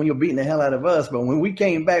nothing when you're beating the hell out of us. But when we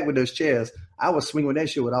came back with those chairs, I was swinging that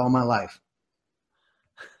shit with all my life.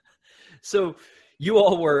 So you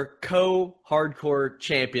all were co-hardcore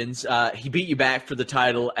champions. He beat you back for the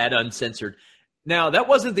title at Uncensored. Now, that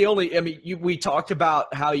wasn't the only – we talked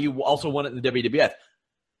about how you also won it in the WWF.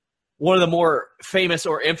 One of the more famous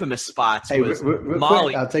or infamous spots was real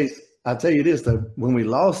Molly. Quick, I'll tell you this, though. When we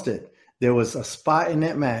lost it, there was a spot in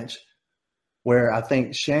that match where I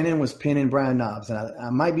think Shannon was pinning Brian Knobbs. And I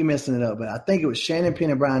might be messing it up, but I think it was Shannon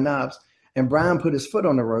pinning Brian Knobbs. And Brian put his foot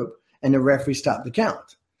on the rope, and the referee stopped the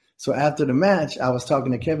count. So after the match, I was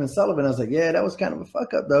talking to Kevin Sullivan. I was like, yeah, that was kind of a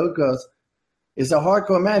fuck-up, though, because it's a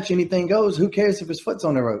hardcore match. Anything goes. Who cares if his foot's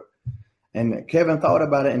on the rope? And Kevin thought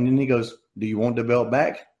about it, and then he goes, do you want the belt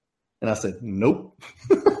back? And I said, nope.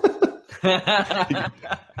 Kevin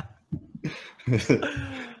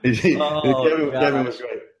was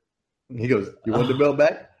great. He goes, you want the belt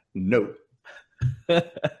back? No.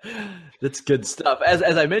 That's good stuff. As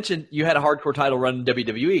I mentioned, you had a hardcore title run in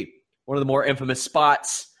WWE. One of the more infamous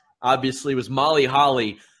spots obviously, was Molly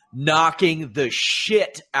Holly knocking the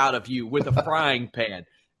shit out of you with a frying pan.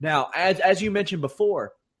 Now, as you mentioned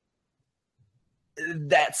before,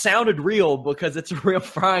 that sounded real because it's a real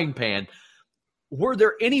frying pan. Were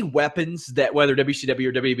there any weapons that whether WCW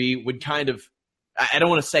or WB would kind of, I don't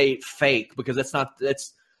want to say fake because that's not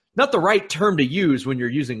the right term to use when you're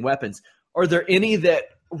using weapons. Are there any that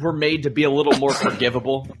were made to be a little more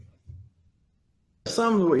forgivable?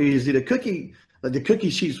 Some were easy. The cookie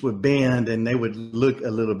sheets would bend and they would look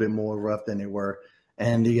a little bit more rough than they were.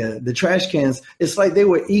 And the trash cans, it's like they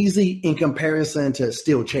were easy in comparison to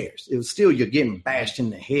steel chairs. It was still you're getting bashed in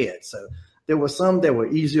the head. So there were some that were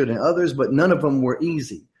easier than others, but none of them were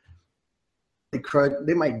easy.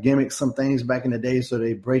 They might gimmick some things back in the day so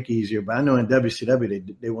they break easier. But I know in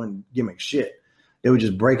WCW they wouldn't gimmick shit. They were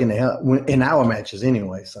just breaking the hell in our matches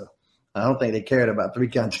anyway. So I don't think they cared about 3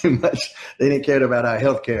 count too much. They didn't care about our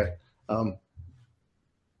health care.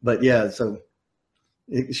 But yeah, so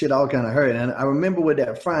it shit all kind of hurt. And I remember with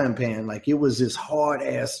that frying pan, like it was this hard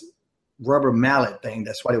ass rubber mallet thing.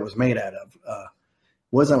 That's what it was made out of.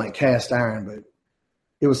 Wasn't like cast iron, but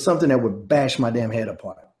it was something that would bash my damn head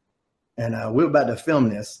apart. And we were about to film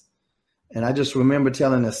this. And I just remember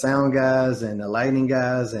telling the sound guys and the lighting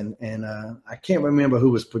guys, and I can't remember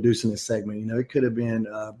who was producing this segment. You know, it could have been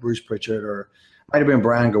Bruce Pritchard or might have been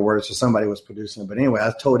Brian Gewirtz or somebody was producing it. But anyway,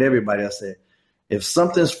 I told everybody, I said, if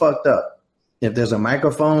something's fucked up, if there's a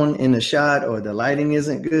microphone in the shot or the lighting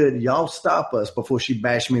isn't good, y'all stop us before she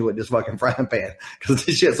bashed me with this fucking frying pan because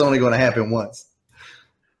this shit's only going to happen once.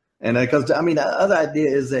 And because, I mean, the other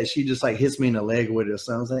idea is that she just like hits me in the leg with it or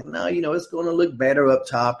something. I was like, no, you know, it's going to look better up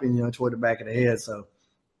top and, you know, toward the back of the head. So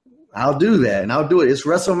I'll do that and I'll do it. It's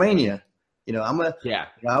WrestleMania. You know, I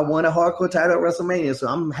won a hardcore title at WrestleMania, so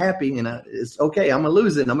I'm happy and it's okay. I'm going to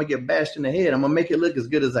lose it and I'm going to get bashed in the head. I'm going to make it look as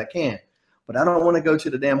good as I can. But I don't want to go to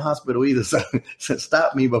the damn hospital either. So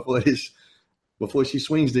stop me before she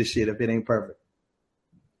swings this shit if it ain't perfect.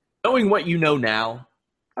 Knowing what you know now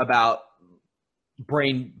about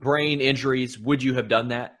brain injuries, would you have done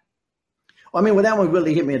that? Well, I mean, that one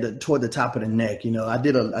really hit me toward the top of the neck. You know, I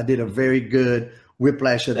did a very good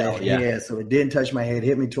whiplash of that head, so it didn't touch my head,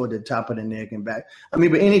 hit me toward the top of the neck and back. I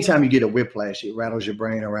mean, but anytime you get a whiplash, it rattles your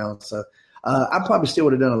brain around. So I probably still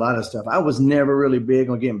would have done a lot of stuff. I was never really big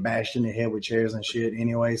on getting bashed in the head with chairs and shit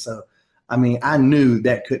anyway. So, I mean, I knew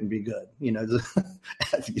that couldn't be good. You know,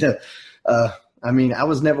 I mean, I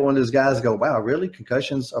was never one of those guys to go, wow, really?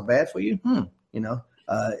 Concussions are bad for you? You know,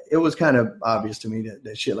 it was kind of obvious to me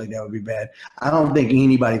that shit like that would be bad. I don't think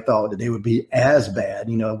anybody thought that they would be as bad.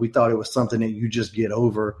 You know, we thought it was something that you just get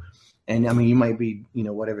over. And, I mean, you might be, you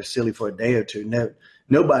know, whatever, silly for a day or two.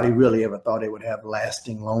 Nobody really ever thought it would have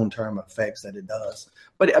lasting long-term effects that it does.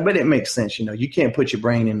 But it makes sense. You know, you can't put your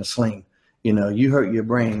brain in a sling. You know, you hurt your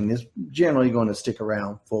brain. It's generally going to stick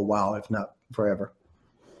around for a while, if not forever.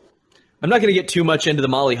 I'm not going to get too much into the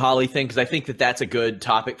Molly Holly thing because I think that's a good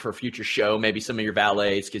topic for a future show. Maybe some of your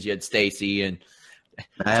valets because you had Stacy and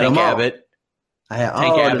Tank Abbott. I had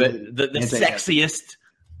Tank Abbott, the sexiest.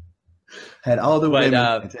 Had all the women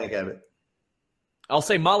and Tank Abbott. I'll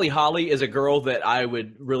say Molly Holly is a girl that I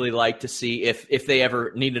would really like to see if they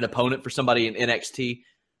ever need an opponent for somebody in NXT.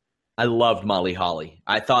 I loved Molly Holly.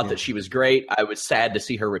 I thought that she was great. I was sad to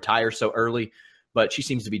see her retire so early, but she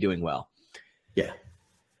seems to be doing well. Yeah.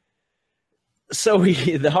 So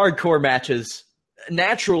the hardcore matches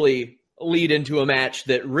naturally lead into a match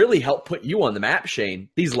that really helped put you on the map, Shane,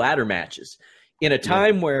 these ladder matches. In a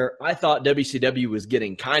time where I thought WCW was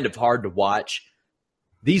getting kind of hard to watch,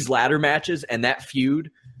 these ladder matches and that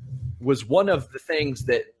feud was one of the things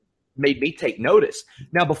that made me take notice.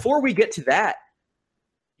 Now, before we get to that,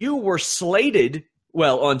 you were slated,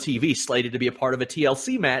 well, on TV, slated to be a part of a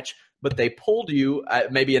TLC match, but they pulled you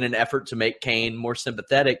maybe in an effort to make Kane more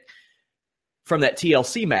sympathetic from that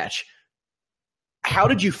TLC match. How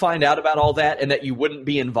did you find out about all that and that you wouldn't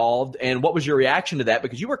be involved? And what was your reaction to that?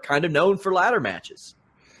 Because you were kind of known for ladder matches.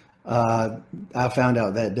 I found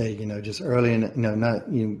out that day, you know, just early in,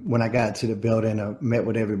 when I got to the building, I met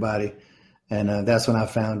with everybody, and that's when I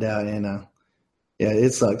found out. And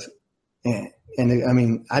it sucks. And I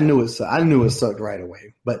mean, I knew it sucked right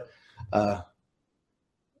away. But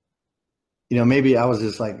maybe I was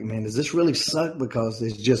just like, man, does this really suck because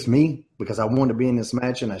it's just me? Because I wanted to be in this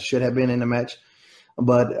match and I should have been in the match.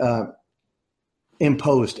 But in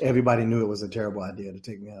post, everybody knew it was a terrible idea to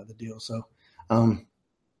take me out of the deal. So.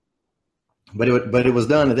 But it was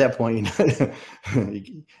done at that point.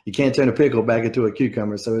 You can't turn a pickle back into a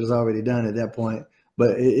cucumber, so it was already done at that point.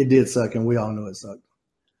 But it did suck, and we all knew it sucked.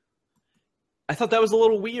 I thought that was a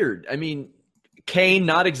little weird. I mean, Kane,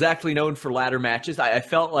 not exactly known for ladder matches. I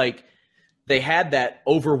felt like they had that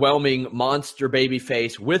overwhelming monster baby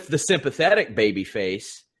face with the sympathetic baby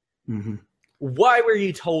face. Mm-hmm. Why were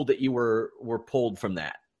you told that you were pulled from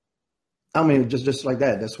that? I mean, just like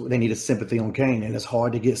that. That's what they needed, sympathy on Kane, and it's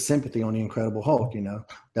hard to get sympathy on the Incredible Hulk.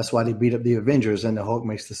 That's why they beat up the Avengers, and the Hulk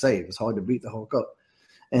makes the save. It's hard to beat the Hulk up,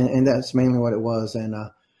 and that's mainly what it was. And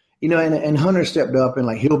and Hunter stepped up, and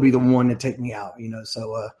like he'll be the one to take me out.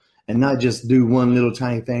 So and not just do one little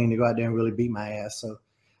tiny thing to go out there and really beat my ass. So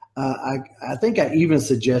I think I even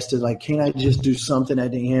suggested, like, can I just do something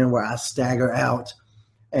at the end where I stagger out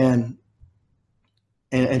and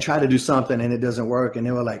try to do something, and it doesn't work, and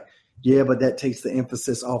they were like, yeah, but that takes the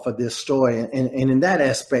emphasis off of this story. And in that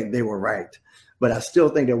aspect, they were right. But I still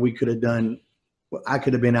think that we could have I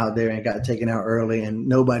could have been out there and got taken out early, and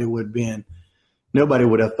nobody would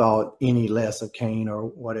have thought any less of Kane or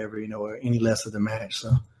whatever, or any less of the match.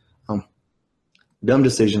 So, dumb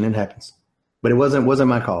decision. It happens. But it wasn't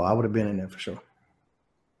my call. I would have been in there for sure.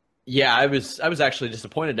 Yeah, I was actually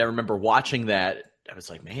disappointed. I remember watching that. I was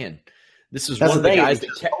like, man, this is one of the guys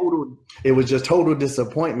it was just total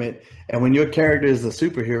disappointment. And when your character is a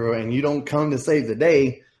superhero and you don't come to save the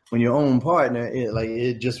day when your own partner,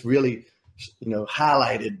 it just really,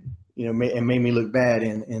 highlighted, and made me look bad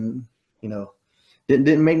and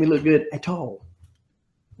didn't make me look good at all.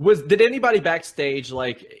 Did anybody backstage,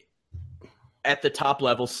 like at the top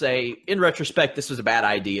level, say, in retrospect, this was a bad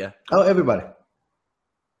idea? Oh, everybody.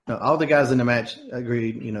 No, all the guys in the match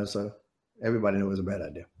agreed, so everybody knew it was a bad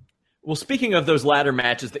idea. Well, speaking of those ladder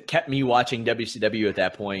matches that kept me watching WCW at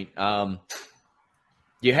that point,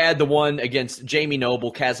 you had the one against Jamie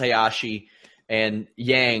Noble, Kaz Hayashi, and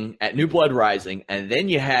Yang at New Blood Rising, and then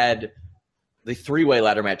you had the three-way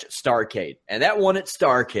ladder match at Starrcade. And that one at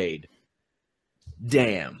Starrcade,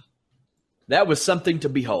 damn, that was something to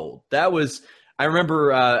behold. That was, I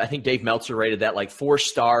remember, I think Dave Meltzer rated that like 4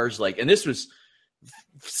 stars. And this was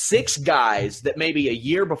 6 guys that maybe a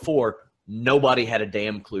year before nobody had a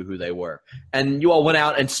damn clue who they were. And you all went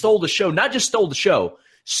out and stole the show. Not just stole the show,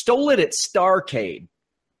 stole it at Starrcade.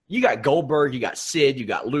 You got Goldberg, you got Sid, you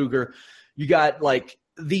got Luger, you got like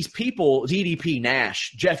these people, DDP,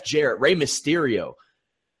 Nash, Jeff Jarrett, Rey Mysterio,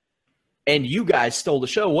 and you guys stole the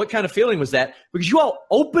show. What kind of feeling was that? Because you all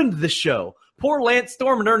opened the show. Poor Lance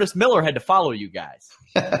Storm and Ernest Miller had to follow you guys.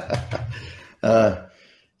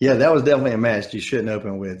 Yeah, that was definitely a match you shouldn't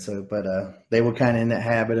open with. So, but they were kind of in the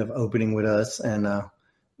habit of opening with us, and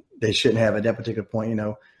they shouldn't have at that particular point.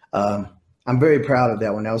 I'm very proud of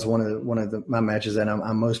that one. That was one of my matches that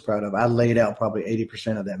I'm most proud of. I laid out probably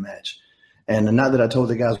 80% of that match, and not that I told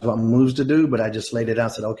the guys what moves to do, but I just laid it out.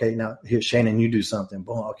 And said, okay, now here, Shannon, you do something.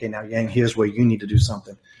 Boom. Okay, now Yang, here's where you need to do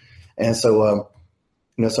something. And so,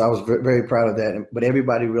 so I was very, very proud of that. But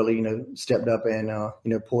everybody really, stepped up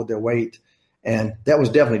and pulled their weight. And that was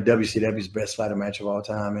definitely WCW's best ladder match of all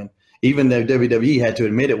time. And even though WWE had to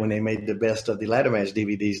admit it when they made the best of the ladder match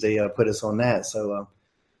DVDs, they put us on that. So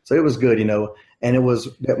it was good, And it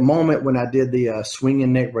was that moment when I did the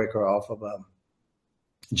swinging neck breaker off of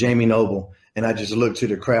Jamie Noble. And I just looked to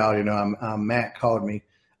the crowd, Matt called me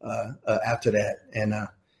after that. And I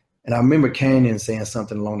remember Canyon saying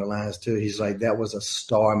something along the lines, too. He's like, that was a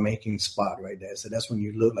star-making spot right there. So that's when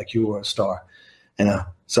you looked like you were a star. And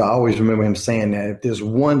so I always remember him saying that if there's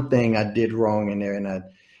one thing I did wrong in there, and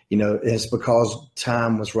it's because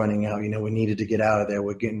time was running out. We needed to get out of there.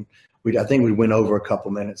 I think we went over a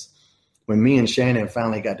couple minutes. When me and Shannon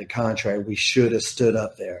finally got the contract, we should have stood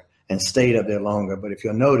up there and stayed up there longer. But if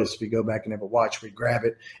you'll notice, if you go back and ever watch, we grab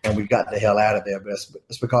it and we got the hell out of there. But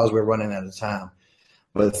it's because we're running out of time.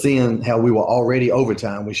 But seeing how we were already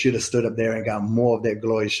overtime, we should have stood up there and got more of that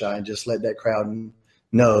glory shot and just let that crowd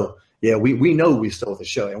know. Yeah, we know we stole the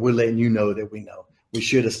show, and we're letting you know that we know. We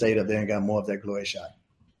should have stayed up there and got more of that glory shot.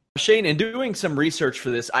 Shane, in doing some research for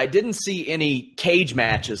this, I didn't see any cage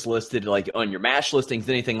matches listed like on your match listings,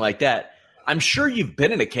 anything like that. I'm sure you've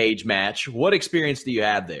been in a cage match. What experience do you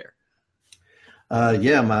have there?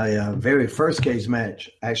 Yeah, my very first cage match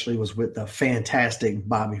actually was with the fantastic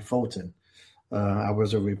Bobby Fulton. I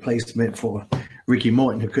was a replacement for Ricky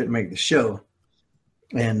Morton, who couldn't make the show.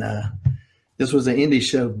 And this was an indie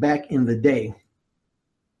show back in the day.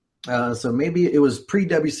 So maybe it was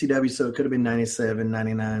pre-WCW, so it could have been 97,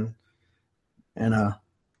 99. And I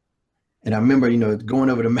remember, going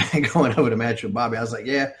over the match with Bobby. I was like,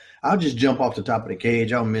 yeah, I'll just jump off the top of the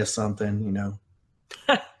cage. I'll miss something,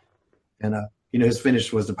 And, his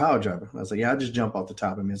finish was the power driver. I was like, yeah, I'll just jump off the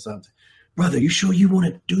top and miss something. Brother, you sure you want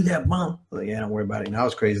to do that, Mom? I was like, yeah, don't worry about it. And I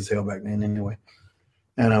was crazy as hell back then anyway.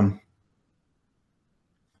 And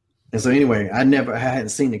so anyway, I hadn't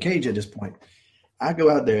seen the cage at this point. I go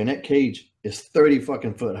out there and that cage is 30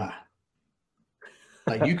 fucking foot high.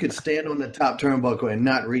 Like you could stand on the top turnbuckle and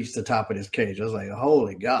not reach the top of this cage. I was like,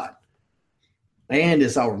 holy God. And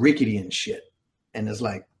it's all rickety and shit. And it's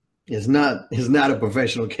like, it's not a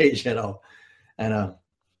professional cage at all. And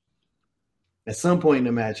at some point in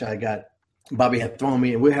the match, Bobby had thrown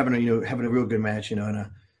me, and we're having a real good match,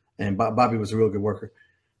 and Bobby was a real good worker.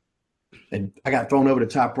 And I got thrown over the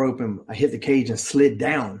top rope, and I hit the cage and slid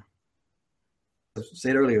down. As I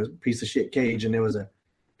said earlier, it was a piece of shit cage, and there was a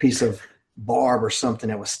piece of barb or something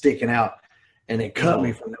that was sticking out, and it cut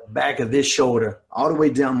me from the back of this shoulder all the way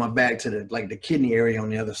down my back to the kidney area on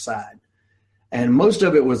the other side. And most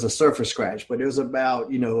of it was a surface scratch, but it was about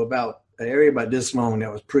an area about this long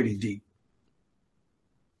that was pretty deep.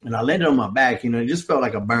 And I landed on my back, it just felt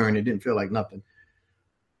like a burn. It didn't feel like nothing.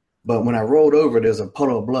 But when I rolled over, there's a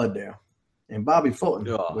puddle of blood there. And Bobby Fulton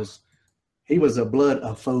was a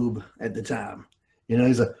bloodophobe at the time.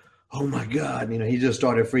 He's oh my God, he just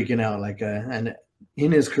started freaking out. And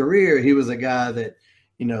in his career, he was a guy that,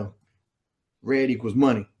 red equals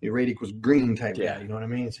money, red equals green type guy. You know what I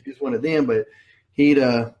mean? So he's one of them, but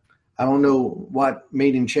I don't know what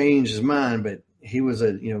made him change his mind, but he was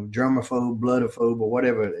a, germaphobe, bloodophobe, or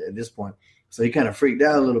whatever at this point. So he kind of freaked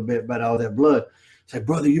out a little bit about all that blood. It's like,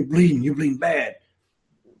 brother, you're bleeding bad.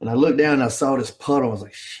 And I looked down and I saw this puddle. I was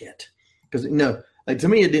like, shit. Because, to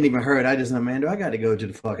me, it didn't even hurt. I just know, man, I got to go to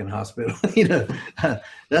the fucking hospital.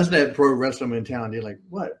 That's that pro wrestler mentality. Like,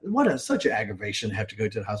 what such an aggravation to have to go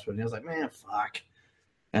to the hospital. And I was like, man, fuck.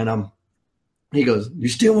 And he goes, you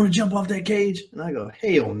still want to jump off that cage? And I go,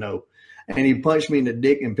 hell no. And he punched me in the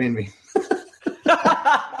dick and pinned me.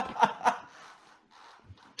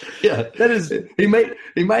 Yeah, that is. He might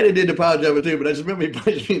have did the power jumper too, but I just remember he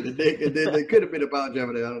punched me in the dick, and then it could have been a power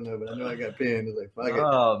jumper there. I don't know, but I know I got pinned. It was like, fuck it.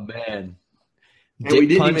 Oh man. And we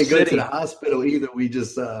didn't even go to the hospital either. We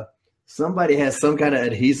just somebody had some kind of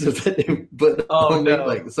adhesive that they put on me,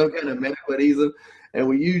 like some kind of medical adhesive, and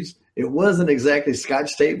we used. It wasn't exactly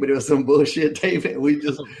Scotch tape, but it was some bullshit tape, and we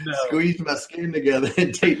just squeezed my skin together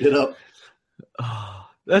and taped it up. Oh,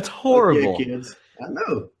 that's horrible. Yeah, kids. I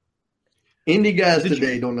know. Indie guys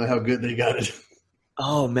today don't know how good they got it.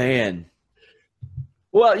 Oh, man.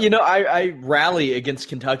 Well, I rally against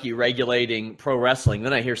Kentucky regulating pro wrestling.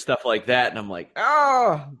 Then I hear stuff like that, and I'm like,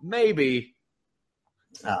 maybe.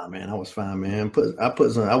 Ah, man, I was fine, man.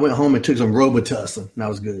 I went home and took some Robitussin, and I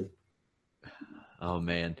was good. Oh,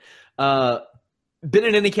 man. Been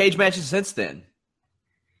in any cage matches since then?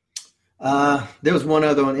 There was one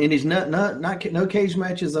other on Indies. No cage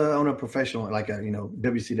matches on a professional, like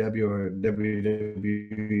WCW or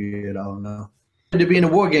WWE at all. No. To be in the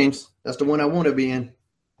War Games. That's the one I want to be in.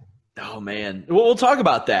 Oh man, well, we'll talk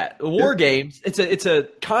about that. War Games. It's a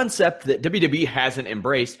concept that WWE hasn't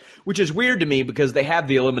embraced, which is weird to me because they have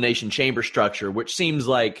the Elimination Chamber structure, which seems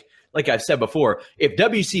like I've said before, if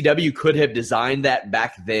WCW could have designed that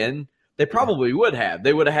back then, they probably would have.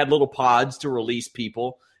 They would have had little pods to release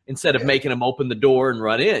people instead of making them open the door and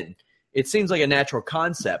run in. It seems like a natural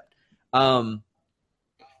concept. I know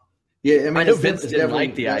Vince didn't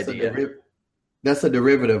like the idea. That's a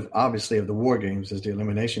derivative, obviously, of the War Games is the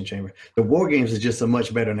Elimination Chamber. The War Games is just a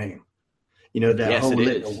much better name.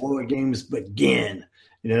 The War Games begin.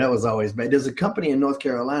 That was always bad. There's a company in North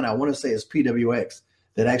Carolina, I want to say it's PWX,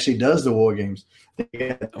 that actually does the War Games. They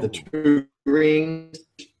got the 2 rings.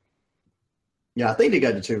 Yeah, I think they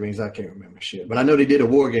got the 2 rings. I can't remember shit. But I know they did a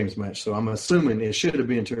War Games match, so I'm assuming it should have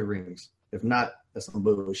been 2 rings. If not, that's some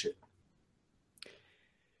bullshit.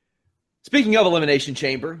 Speaking of Elimination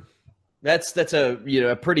Chamber, that's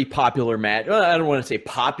a pretty popular match. Well, I don't want to say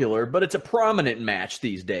popular, but it's a prominent match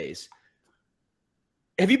these days.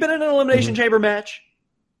 Have you been in an Elimination Chamber match?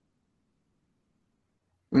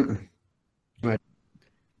 Mm-mm.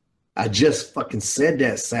 I just fucking said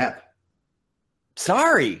that, Sap.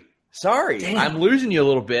 Sorry. Damn. I'm losing you a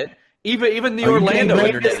little bit. Even the Orlando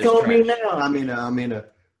internet is trash. Me now. I'm in a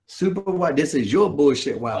super wide. This is your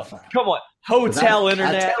bullshit Wi-Fi. Come on, hotel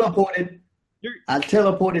internet. I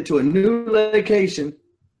teleported to a new location.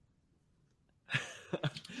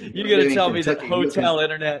 You're gonna tell me that hotel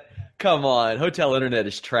internet? Come on, hotel internet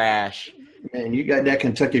is trash. Man, you got that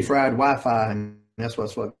Kentucky Fried Wi-Fi, and that's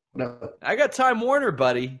what's fucked up. I got Time Warner,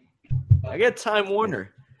 buddy. I got Time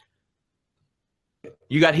Warner.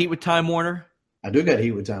 You got heat with Time Warner? I do got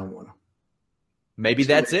heat with Time Warner. Maybe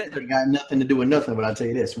that's it. It got nothing to do with nothing, but I'll tell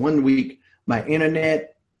you this. One week, my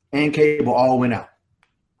internet and cable all went out.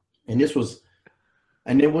 And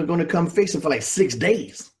they were going to come fix it for like 6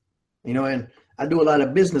 days. And I do a lot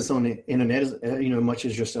of business on the internet, much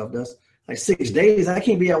as yourself does. Like 6 days, I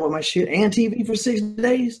can't be out with my shit and TV for 6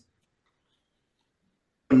 days.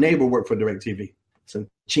 neighbor worked for DirecTV. So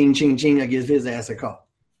ching, ching, ching, I give his ass a call.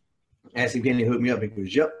 Asked him, can he hook me up? He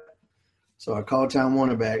goes, yep. So I called Time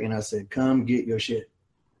Warner back and I said, come get your shit.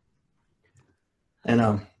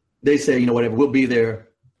 And they said, whatever, we'll be there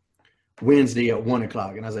Wednesday at 1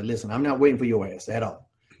 o'clock. And I said, listen, I'm not waiting for your ass at all.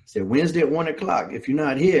 I said, Wednesday at 1 o'clock, if you're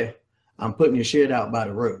not here, I'm putting your shit out by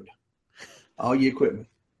the road. All your equipment.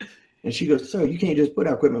 And she goes, sir, you can't just put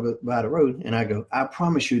our equipment by the road. And I go, I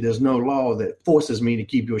promise you there's no law that forces me to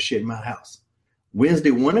keep your shit in my house.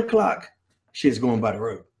 Wednesday, 1 o'clock, shit's going by the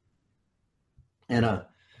road. And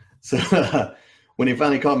so when they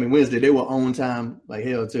finally called me Wednesday, they were on time like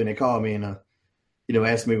hell too. And they called me and,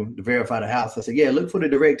 asked me to verify the house. I said, yeah, look for the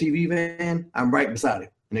DirecTV van. I'm right beside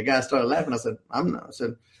it. And the guy started laughing. I said,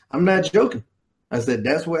 I'm not joking. I said,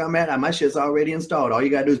 that's where I'm at. My shit's already installed. All you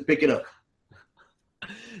got to do is pick it up.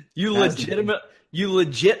 You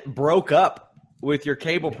legit broke up with your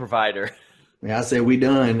cable provider. Yeah, I said, we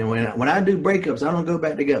done. And when I do breakups, I don't go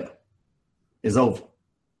back together. It's over.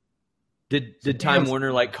 Did Time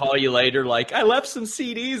Warner call you later? I left some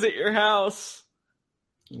CDs at your house.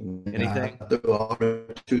 Anything? Get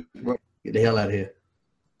the hell out of here.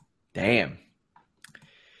 Damn.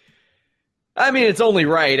 I mean, it's only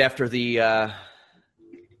right after the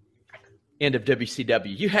end of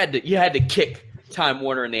WCW. You had to kick Time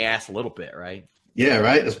Warner in the ass a little bit, right? Yeah,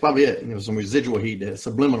 right. That's probably it. There was some residual heat, that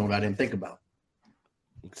subliminal that I didn't think about.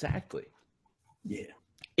 Exactly. Yeah.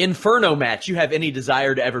 Inferno match. You have any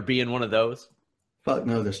desire to ever be in one of those? Fuck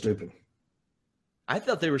no, they're stupid. I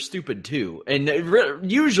thought they were stupid too. And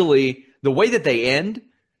usually the way that they end,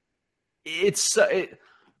 it's like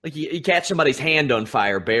you catch somebody's hand on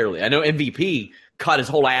fire barely. I know MVP caught his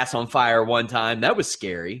whole ass on fire one time. That was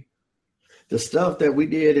scary. The stuff that we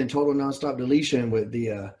did in Total Nonstop Deletion with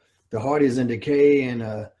the Hardys and Decay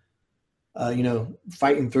and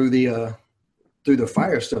fighting through the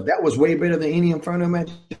fire stuff, that was way better than any Inferno match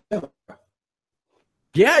ever.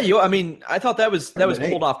 Yeah, I thought that was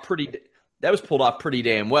pulled off pretty. That was pulled off pretty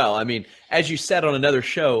damn well. I mean, as you said on another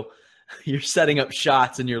show, you're setting up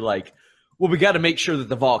shots and you're like, well, we got to make sure that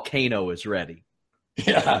the volcano is ready.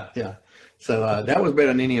 Yeah. So that was better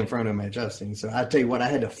than any Inferno match I've seen. So I tell you what, I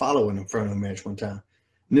had to follow an Inferno match one time,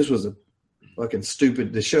 and this was a fucking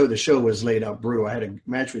stupid. The show was laid out brutal. I had a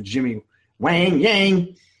match with Jimmy Wang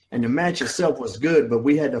Yang, and the match itself was good, but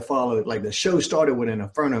we had to follow it. Like the show started with an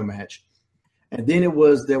Inferno match, and then there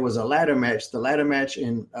was a ladder match. The ladder match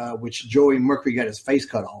in which Joey Mercury got his face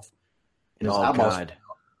cut off. And his eyeballs. God.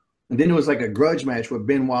 And then it was like a grudge match with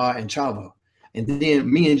Benoit and Chavo. And then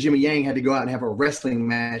me and Jimmy Yang had to go out and have a wrestling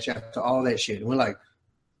match after all that shit. And we're like,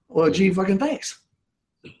 well, gee, fucking thanks.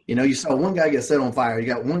 You saw one guy get set on fire. You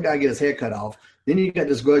got one guy get his head cut off. Then you got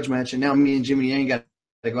this grudge match, and now me and Jimmy Yang got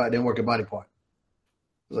to go out there and work a body part.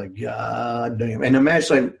 I was like, God damn. And the match,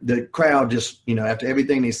 the crowd just, after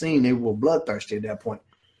everything they seen, they were bloodthirsty at that point.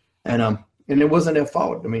 And it wasn't their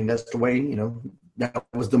fault. I mean, that's the way, that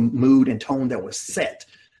was the mood and tone that was set.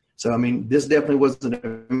 So, I mean, this definitely wasn't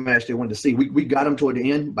a match they wanted to see. We got them toward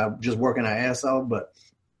the end by just working our ass off, but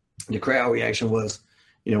the crowd reaction was,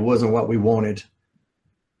 wasn't what we wanted.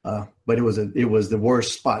 But it was the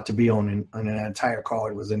worst spot to be on in an entire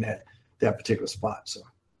card. It was in that particular spot. So,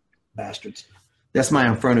 bastards. That's my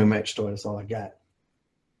Inferno match story. That's all I got.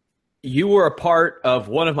 You were a part of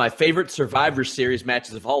one of my favorite Survivor Series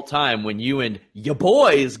matches of all time when you and your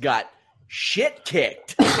boys got shit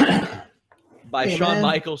kicked by Shawn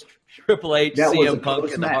Michaels, Triple H, CM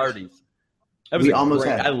Punk, and the Hardys. That was almost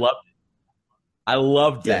great. had it. I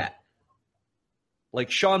loved that.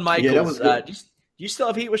 Like Shawn Michaels. Do you still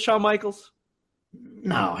have heat with Shawn Michaels?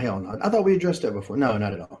 No, hell no. I thought we addressed that before. No,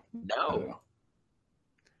 not at all. No.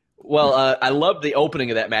 Well, I love the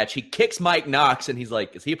opening of that match. He kicks Mike Knox, and he's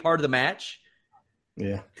like, "Is he a part of the match?"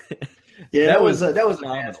 Yeah, yeah. that was a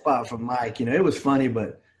bad spot for Mike. It was funny,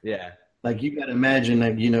 but yeah, like you got to imagine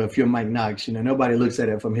that if you're Mike Knox, nobody looks at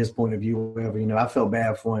it from his point of view. Whatever, I felt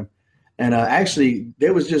bad for him, and actually,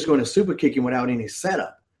 they was just going to super kick him without any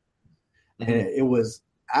setup, and it was.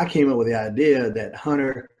 I came up with the idea that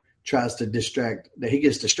Hunter tries to he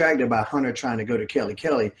gets distracted by Hunter trying to go to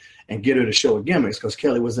Kelly and get her to show her gimmicks because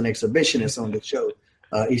Kelly was an exhibitionist on the show,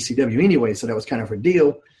 ECW anyway. So that was kind of her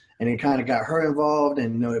deal. And it kind of got her involved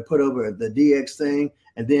and, it put over the DX thing.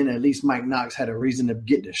 And then at least Mike Knox had a reason to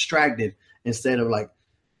get distracted instead of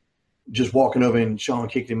just walking over and Shawn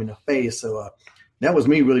kicked him in the face. So that was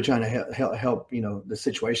me really trying to help the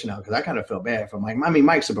situation out because I kind of felt bad for Mike. I mean,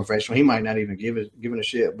 Mike's a professional. He might not even giving a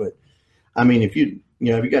shit, but I mean, if you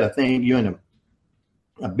got a thing, you're in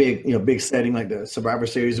a big setting like the Survivor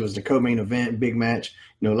Series. It was the co-main event, big match.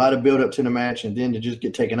 A lot of build up to the match, and then to just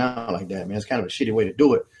get taken out like that, man, it's kind of a shitty way to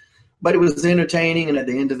do it. But it was entertaining, and at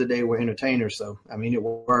the end of the day, we're entertainers. So, I mean, it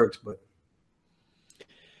works. But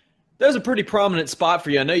that was a pretty prominent spot for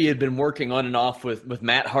you. I know you had been working on and off with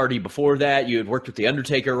Matt Hardy before that. You had worked with The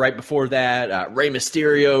Undertaker right before that, Rey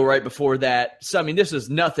Mysterio right before that. So, I mean, this is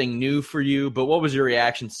nothing new for you. But what was your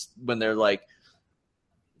reaction when they're like,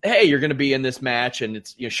 hey, you're going to be in this match? And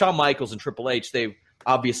it's Shawn Michaels and Triple H, they've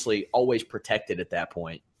obviously always protected at that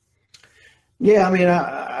point. Yeah, I mean,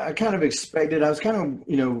 I kind of expected. I was kind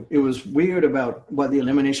of, it was weird about what the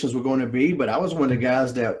eliminations were going to be, but I was one of the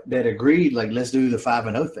guys that agreed, like, let's do the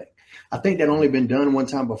 5-0 thing. I think that only been done one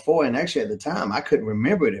time before, and actually at the time, I couldn't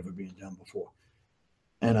remember it ever being done before.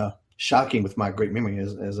 And shocking with my great memory,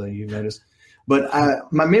 as you noticed. But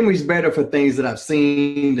my memory's better for things that I've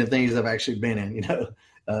seen than things I've actually been in,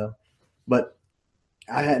 But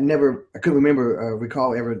I couldn't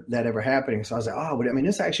recall ever happening. So I was like, oh, but I mean,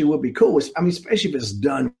 this actually would be cool. Especially if it's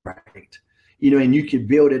done right, and you could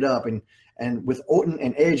build it up. And with Orton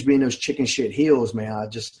and Edge being those chicken shit heels, man,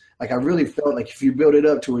 I really felt like if you build it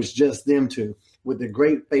up to it's just them two with the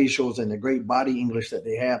great facials and the great body English that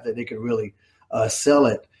they have, that they could really sell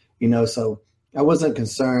it, So I wasn't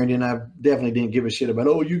concerned, and I definitely didn't give a shit about,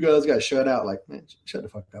 oh, you guys got shut out. Like, man, shut the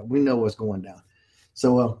fuck up. We know what's going down.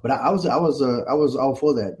 So, but I was all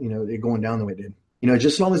for that, it going down the way it did.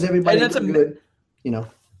 Just as long as everybody was good,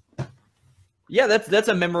 Yeah, that's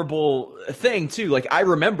a memorable thing too. Like, I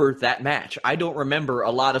remember that match. I don't remember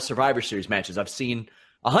a lot of Survivor Series matches. I've seen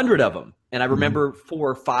 100 of them, and I remember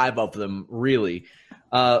 4 or 5 of them really.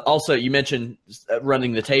 Also, you mentioned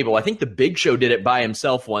running the table. I think the Big Show did it by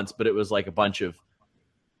himself once, but it was like a bunch of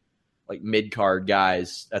like mid-card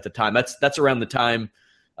guys at the time. That's around the time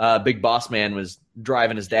Big Boss Man was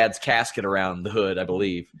driving his dad's casket around the hood, I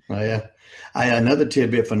believe. Oh, yeah. Another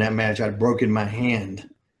tidbit from that match, I'd broken my hand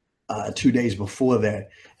 2 days before that.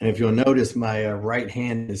 And if you'll notice, my right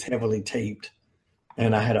hand is heavily taped.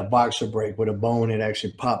 And I had a boxer break with a bone that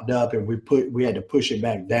actually popped up, and we had to push it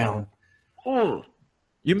back down. Oh.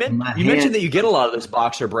 You mentioned that you get a lot of those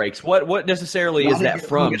boxer breaks. What necessarily is that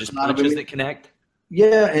from? Just punches that connect?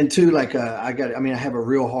 Yeah, and two, like I have a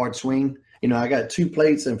real hard swing. I got 2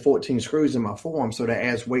 plates and 14 screws in my forearm, so that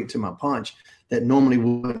adds weight to my punch that normally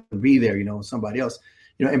wouldn't be there, somebody else.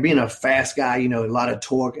 And being a fast guy, a lot of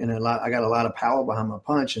torque and I got a lot of power behind my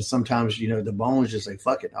punch, and sometimes, the bones just say,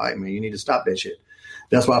 fuck it. All right, man, you need to stop that shit.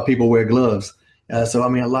 That's why people wear gloves. So,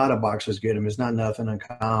 a lot of boxers get them. It's not nothing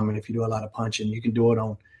uncommon if you do a lot of punching. You can do it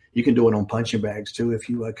on punching bags too if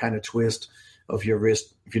you kind of twist of your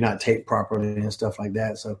wrist, if you're not taped properly and stuff like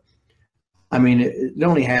that. So, it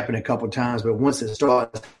only happened a couple of times, but once it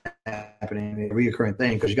starts happening, it's a reoccurring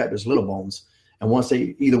thing because you got those little bones. And once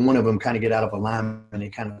either one of them kind of get out of alignment, it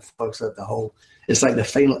kind of fucks up the whole. It's like the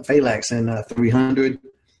phalanx in 300.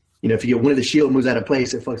 If you get one of the shield moves out of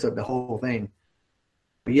place, it fucks up the whole thing.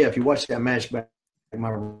 But yeah, if you watch that match back, my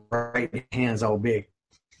right hand's all big.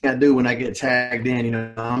 I do when I get tagged in,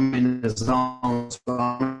 I'm in the zone, so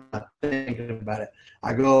I'm not thinking about it.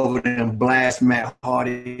 I go over there and blast Matt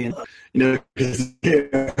Hardy, and, because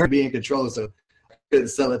it hurt being in control, so I couldn't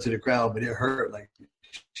sell it to the crowd, but it hurt like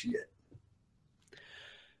shit.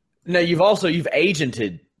 Now, you've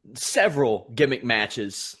agented several gimmick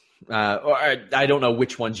matches. Or I don't know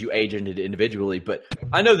which ones you agented individually, but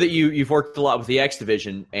I know that you've worked a lot with the X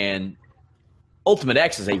Division, and Ultimate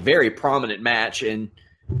X is a very prominent match, and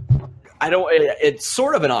it's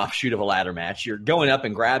sort of an offshoot of a ladder match. You're going up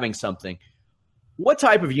and grabbing something. What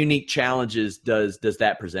type of unique challenges does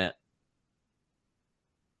that present?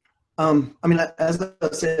 As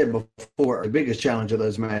I said before, the biggest challenge of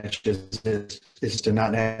those matches is to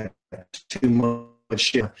not have too much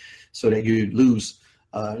shit so that you lose,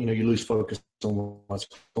 you lose focus on what's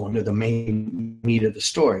going on, the main meat of the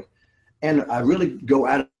story. And I really go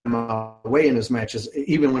out of my way in those matches,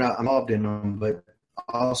 even when I'm involved in them, but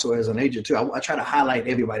also as an agent too. I try to highlight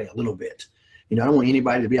everybody a little bit. I don't want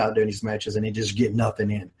anybody to be out there in these matches and they just get nothing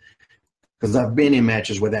in. Because I've been in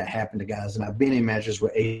matches where that happened to guys, and I've been in matches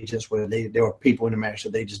with agents where there were people in the match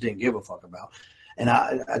that they just didn't give a fuck about. And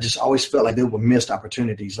I just always felt like there were missed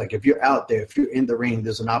opportunities. Like if you're out there, if you're in the ring,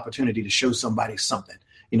 there's an opportunity to show somebody something,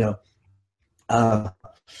 with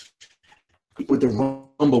the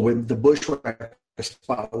Rumble, with the Bushwhacker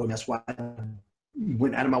spot, and that's why I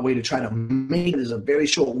went out of my way to try to make it as a very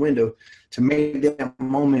short window to make that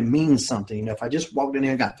moment mean something. If I just walked in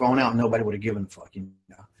there and got thrown out, nobody would have given a fuck,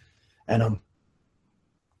 And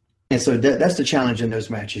so that's the challenge in those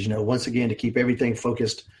matches, once again, to keep everything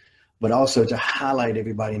focused but also to highlight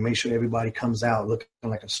everybody and make sure everybody comes out looking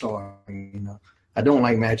like a star. I don't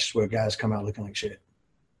like matches where guys come out looking like shit.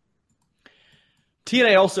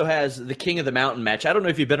 TNA also has the King of the Mountain match. I don't know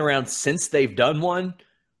if you've been around since they've done one.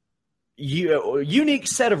 Unique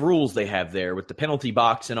set of rules they have there with the penalty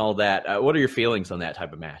box and all that. What are your feelings on that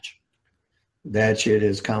type of match? That shit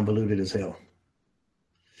is convoluted as hell.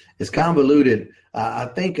 It's convoluted. I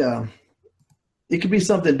think it could be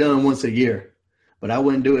something done once a year, but I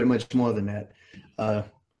wouldn't do it much more than that.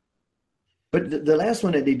 But the last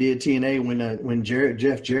one that they did, TNA, when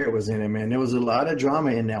Jeff Jarrett was in it, man, there was a lot of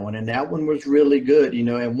drama in that one, and that one was really good,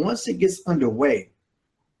 And once it gets underway,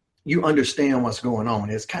 you understand what's going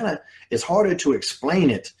on. It's harder to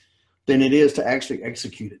explain it than it is to actually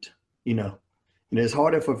execute it. It's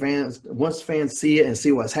harder for fans. Once fans see it and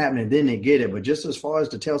see what's happening, then they get it. But just as far as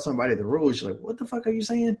to tell somebody the rules, you're like, what the fuck are you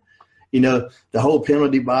saying? The whole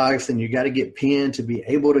penalty box, and you got to get pinned to be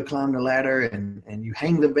able to climb the ladder, and you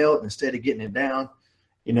hang the belt instead of getting it down.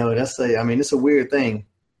 It's a weird thing.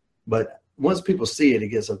 But once people see it, it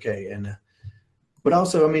gets okay. But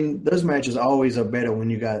also, those matches always are better when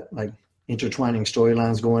you got like intertwining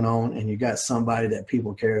storylines going on and you got somebody that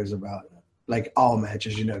people cares about. Like all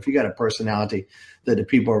matches, if you got a personality that the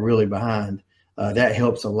people are really behind, that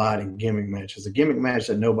helps a lot in gimmick matches. A gimmick match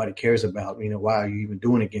that nobody cares about, why are you even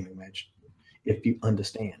doing a gimmick match if you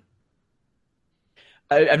understand?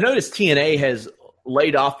 I've noticed TNA has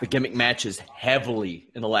laid off the gimmick matches heavily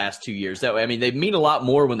in the last 2 years. They mean a lot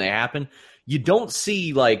more when they happen. You don't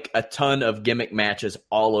see like a ton of gimmick matches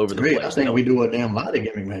all over the place. I think we do a damn lot of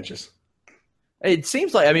gimmick matches. It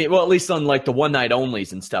seems like, at least on like the one night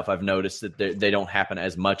onlys and stuff, I've noticed that they don't happen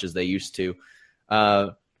as much as they used to.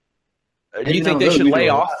 Do you think they should lay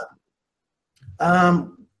off?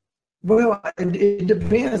 Well, it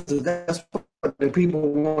depends. If that's what the people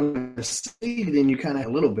want to see, then you kind of a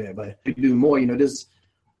little bit. But if you do more, the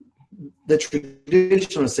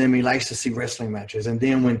traditionalist in me likes to see wrestling matches, and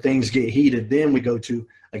then when things get heated, then we go to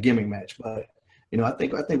a gimmick match. But I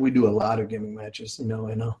think we do a lot of gimmick matches,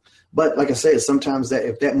 But like I said, sometimes that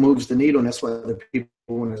if that moves the needle, and that's what the people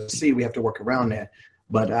want to see, we have to work around that.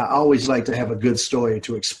 But I always like to have a good story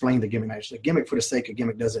to explain the gimmick match. The gimmick for the sake of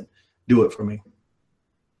gimmick doesn't do it for me.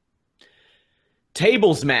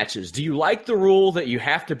 Tables matches. Do you like the rule that you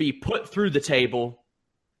have to be put through the table?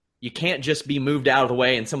 You can't just be moved out of the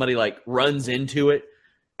way and somebody like runs into it.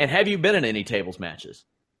 And have you been in any tables matches?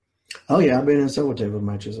 Oh yeah, I've been in several tables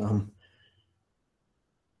matches.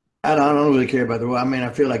 I don't really care about the rule. I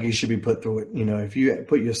feel like you should be put through it. If you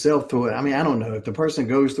put yourself through it, I don't know. If the person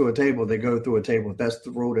goes through a table, they go through a table. If that's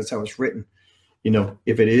the rule, that's how it's written.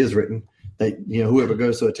 If it is written that, whoever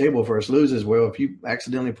goes to a table first loses. Well, if you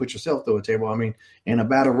accidentally put yourself through a table, in a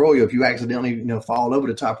battle royal, if you accidentally, fall over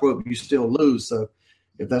the top rope, you still lose. So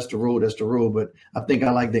if that's the rule, that's the rule. But I think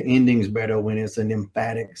I like the endings better when it's an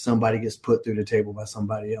emphatic, somebody gets put through the table by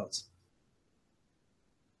somebody else.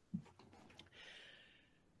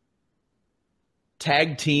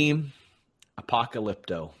 Tag team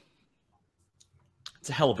Apocalypto.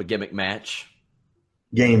 It's a hell of a gimmick match.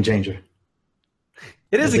 Game changer.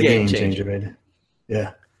 It's a game changer, baby.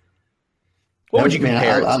 Yeah. What would you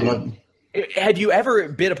compare it to? Had you ever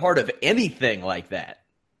been a part of anything like that?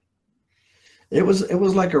 It was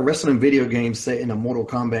like a wrestling video game set in a Mortal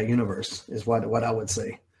Kombat universe, is what I would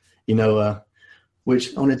say.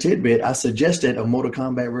 Which on a tidbit, I suggested a Mortal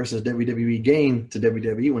Kombat versus WWE game to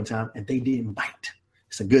WWE one time, and they didn't bite.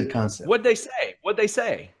 It's a good concept. What'd they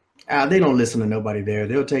say? They don't listen to nobody there.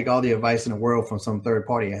 They'll take all the advice in the world from some third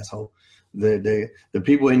party asshole. The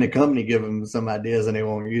people in the company give them some ideas, and they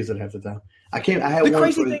won't use it half the time. The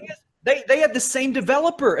crazy thing is, they had the same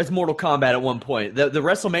developer as Mortal Kombat at one point. The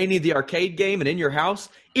WrestleMania, the arcade game, and In Your House,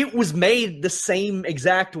 it was made the same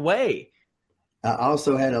exact way. I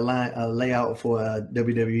also had a layout for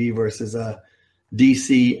WWE versus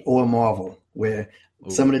DC or Marvel, where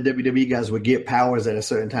some of the WWE guys would get powers at a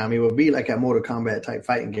certain time. It would be like a Mortal Kombat type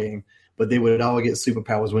fighting game, but they would all get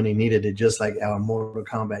superpowers when they needed it, just like our Mortal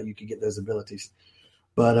Kombat. You could get those abilities.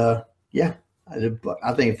 But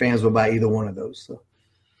I think fans would buy either one of those. So.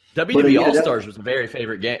 WWE All-Stars was a very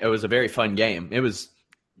favorite game. It was a very fun game. It was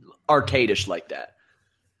arcade-ish like that.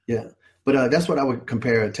 Yeah. But that's what I would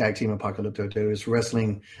compare a tag team Apocalypto to, is a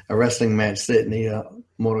wrestling match set in the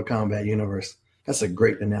Mortal Kombat universe. That's a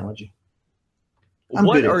great analogy.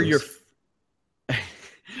 What are your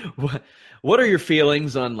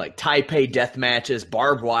feelings on like Taipei death matches,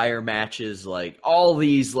 barbed wire matches, like all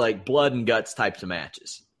these like blood and guts types of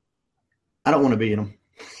matches? I don't want to be in them.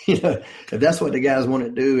 If that's what the guys want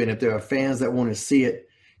to do, and if there are fans that want to see it,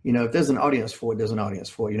 if there's an audience for it, there's an audience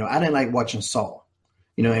for it. I didn't like watching Saw.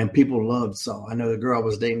 and people loved Saw. I know the girl I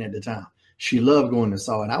was dating at the time. She loved going to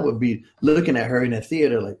Saw, and I would be looking at her in the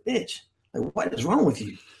theater like, bitch, like, what is wrong with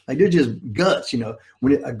you? Like, they're just guts,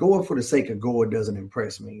 When a gore for the sake of gore doesn't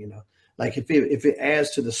impress me, Like, if it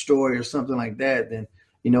adds to the story or something like that, then,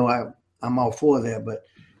 I'm all for that. But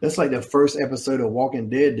that's like the first episode of Walking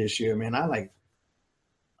Dead this year, man.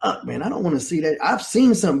 Man, I don't want to see that. I've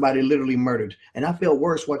seen somebody literally murdered, and I felt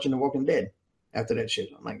worse watching The Walking Dead after that shit.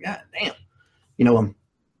 I'm like, God damn.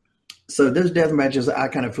 So those death matches, I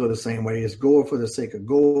kind of feel the same way. It's gore for the sake of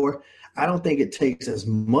gore. I don't think it takes as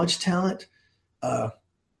much talent,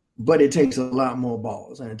 but it takes a lot more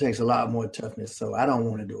balls, and it takes a lot more toughness. So I don't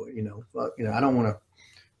want to do it, I don't want to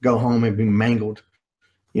go home and be mangled,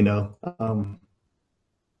 if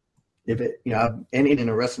it, and in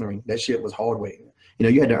a wrestling ring, that shit was hard way.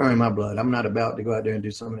 You had to earn my blood. I'm not about to go out there and do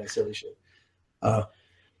some of that silly shit. As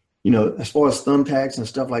far as thumbtacks and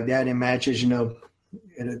stuff like that in matches,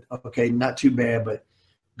 okay, not too bad, but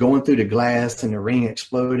going through the glass and the ring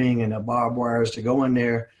exploding and the barbed wires to go in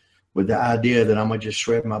there with the idea that I'm going to just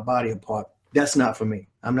shred my body apart, that's not for me.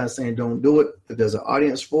 I'm not saying don't do it. If there's an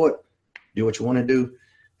audience for it, do what you want to do.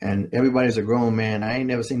 And everybody's a grown man. I ain't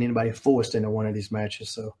never seen anybody forced into one of these matches.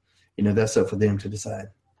 So, that's up for them to decide.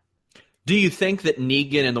 Do you think that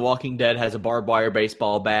Negan in The Walking Dead has a barbed wire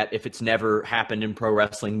baseball bat if it's never happened in pro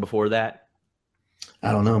wrestling before that?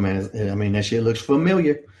 I don't know, man. I mean, that shit looks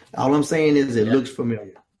familiar. All I'm saying is it looks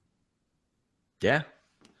familiar. Yeah.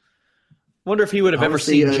 Wonder if he would have ever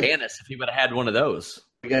seen Janice if he would have had one of those.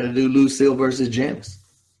 We got to do Lucille versus Janice.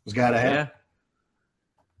 It's got to happen. Yeah.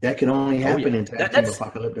 That can only happen in Tag Team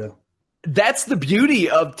Apocalypto. That's the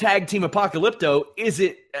beauty of Tag Team Apocalypto, is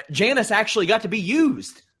it Janice actually got to be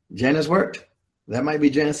used. Janice worked. That might be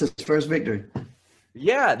Janice's first victory.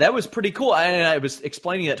 Yeah, that was pretty cool. I was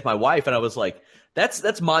explaining that to my wife, and I was like,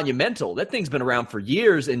 that's monumental. That thing's been around for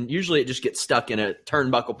years, and usually it just gets stuck in a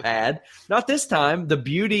turnbuckle pad. Not this time. The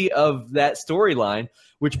beauty of that storyline,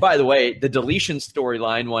 which, by the way, the deletion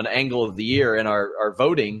storyline won Angle of the Year in our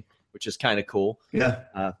voting, which is kind of cool.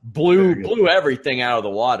 Yeah. Blew everything out of the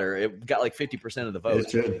water. It got like 50% of the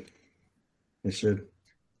vote. It should.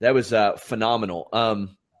 That was phenomenal.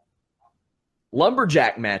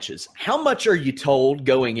 Lumberjack matches. How much are you told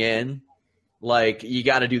going in? Like, you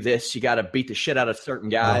got to do this. You got to beat the shit out of certain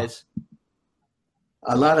guys.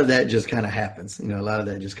 A lot of that just kind of happens. A lot of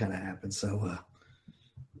that just kind of happens. So,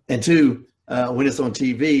 and two, when it's on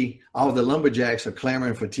TV, all the lumberjacks are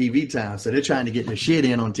clamoring for TV time. So they're trying to get their shit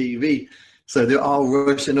in on TV. So they're all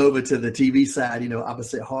rushing over to the TV side,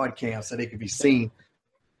 opposite hard cam, so they can be seen.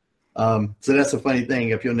 So that's a funny thing.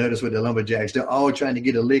 If you'll notice with the lumberjacks, they're all trying to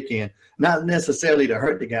get a lick in, not necessarily to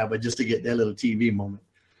hurt the guy, but just to get that little TV moment.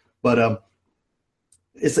 But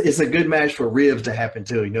it's a good match for ribs to happen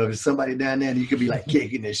too. If there's somebody down there, you could be like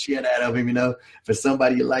kicking the shit out of him. If it's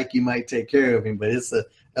somebody you like, you might take care of him. But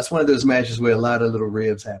that's one of those matches where a lot of little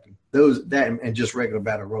ribs happen. And just regular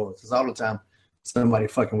battle royals. Because all the time somebody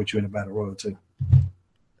fucking with you in a battle royal too.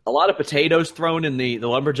 A lot of potatoes thrown in the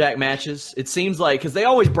lumberjack matches. It seems like, because they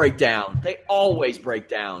always break down.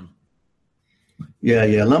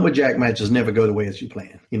 Yeah. Lumberjack matches never go the way as you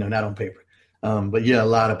plan, not on paper. But yeah, a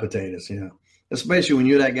lot of potatoes, especially when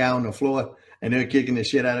you're that guy on the floor and they're kicking the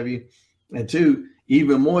shit out of you. And two,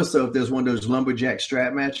 even more so if there's one of those lumberjack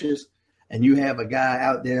strap matches and you have a guy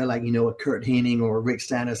out there like, a Kurt Hennig or a Rick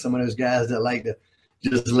Steiner, some of those guys that like to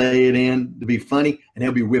just lay it in to be funny, and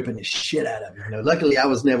they'll be ripping the shit out of you. Luckily, I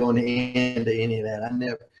was never on the end of any of that. I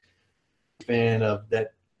never been a fan of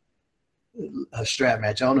that strap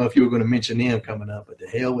match. I don't know if you were going to mention them coming up, but the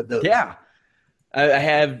hell with those. Yeah. I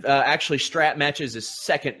have actually strap matches is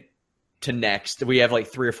second to next. We have like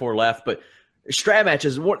 3 or 4 left, but strap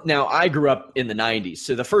matches. Now, I grew up in the 90s,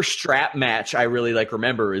 so the first strap match I really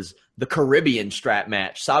remember is the Caribbean strap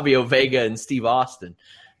match, Savio Vega and Steve Austin.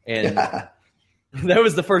 And that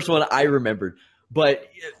was the first one I remembered. But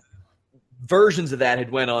versions of that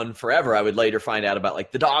had went on forever. I would later find out about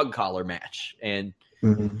like the dog collar match. And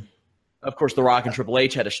of course, The Rock and Triple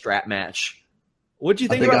H had a strap match. What do you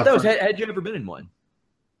think about those? Had you ever been in one?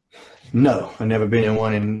 No, I've never been in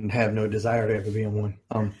one and have no desire to ever be in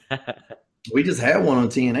one. We just had one on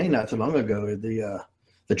TNA not too long ago,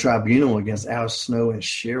 the Tribunal against Al Snow and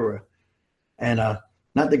Shera. And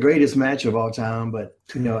not the greatest match of all time, but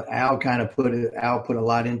Al put a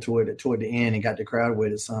lot into it toward the end and got the crowd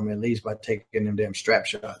with it some, at least by taking them damn strap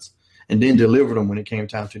shots and then delivered them when it came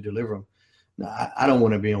time to deliver them. No, I don't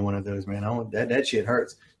want to be in one of those, man. That shit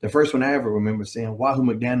hurts. The first one I ever remember seeing, Wahoo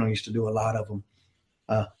McDaniel used to do a lot of them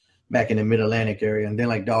back in the Mid-Atlantic area, and then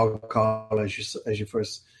like Dog Call as you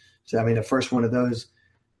first. So I mean, the first one of those,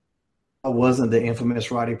 wasn't the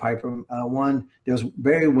infamous Roddy Piper one. There was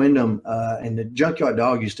Barry Windham, and the Junkyard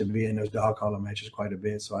Dog used to be in those dog collar matches quite a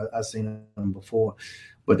bit, so I've seen them before.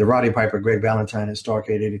 But the Roddy Piper, Greg Valentine at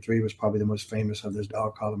Starrcade '83 was probably the most famous of those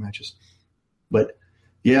dog collar matches. But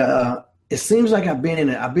yeah, it seems like I've been in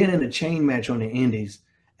a chain match on the Indies,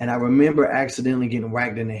 and I remember accidentally getting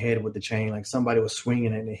whacked in the head with the chain, like somebody was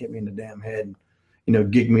swinging it and it hit me in the damn head,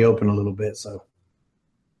 and gigged me open a little bit. So,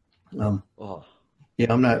 yeah,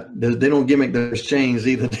 I'm not. They don't gimmick those chains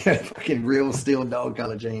either. They're fucking real steel dog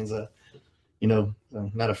collar chains. I'm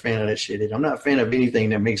not a fan of that shit. I'm not a fan of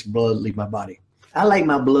anything that makes blood leave my body. I like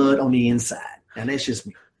my blood on the inside, and that's just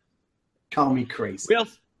me. Call me crazy.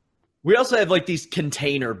 We also have like these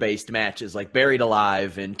container-based matches, like Buried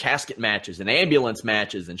Alive and casket matches and ambulance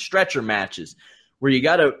matches and stretcher matches, where you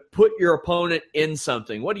got to put your opponent in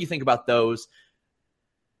something. What do you think about those?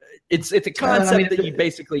 It's a concept that you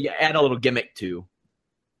basically add a little gimmick to.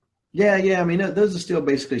 Yeah. I mean, those are still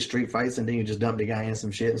basically street fights, and then you just dump the guy in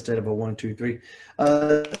some shit instead of a 1, 2, 3.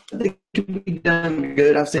 They can be done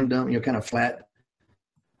good. I've seen them done, kind of flat.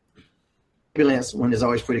 Ambulance one is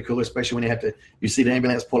always pretty cool, especially when you see the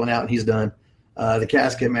ambulance pulling out and he's done. The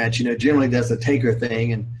casket match, generally that's a Taker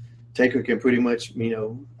thing, and Taker can pretty much,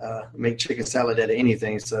 make chicken salad out of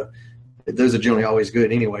anything. So those are generally always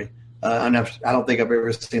good anyway. I don't think I've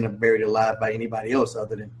ever seen a Buried Alive by anybody else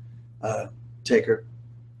other than Taker.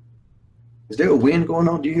 Is there a wind going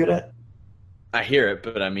on? Do you hear that? I hear it,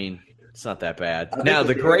 but I mean, it's not that bad. Now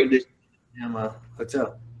the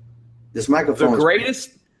hotel. This microphone.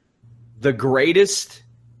 The greatest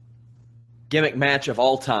gimmick match of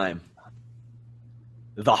all time,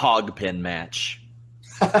 the hog pin match.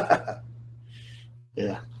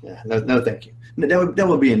 Yeah. No, thank you. That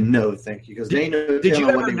would be a no, thank you, because they know what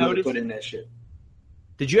they really put in that shit.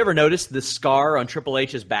 Did you ever notice the scar on Triple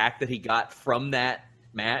H's back that he got from that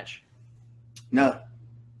match? No.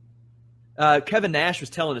 Kevin Nash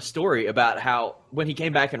was telling a story about how when he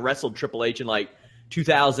came back and wrestled Triple H in like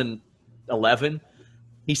 2011.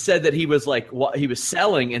 He said that he was he was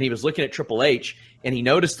selling and he was looking at Triple H and he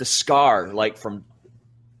noticed a scar from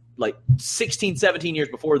 16, 17 years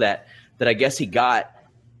before that I guess he got.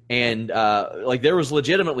 And there was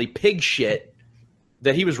legitimately pig shit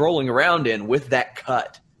that he was rolling around in with that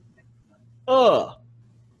cut. So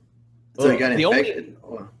he got infected?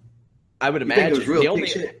 I would imagine. Think it was real pig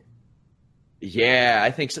shit? Yeah,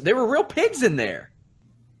 I think so. There were real pigs in there.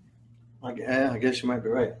 I guess you might be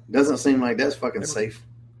right. Doesn't seem like that's fucking safe.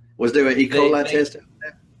 Was there an E. coli test?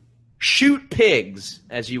 Shoot pigs,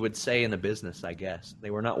 as you would say in the business, I guess.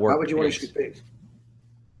 They were not working. Why would you want to shoot pigs?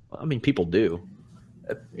 Well, I mean, people do.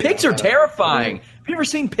 Pigs are terrifying. Have you ever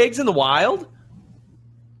seen pigs in the wild?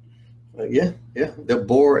 Yeah. They're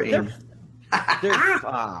boring.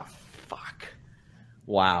 Fuck.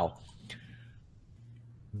 Wow.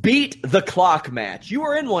 Beat the Clock match. You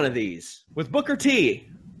were in one of these with Booker T.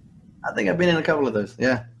 I think I've been in a couple of those.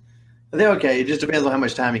 Yeah. They're okay. It just depends on how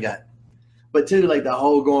much time you got. But too, like the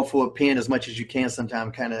whole going for a pin as much as you can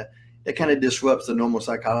sometimes kind of disrupts the normal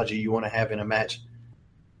psychology you want to have in a match.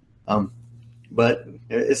 But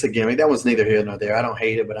it's a gimmick. That was neither here nor there. I don't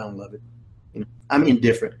hate it, but I don't love it. I'm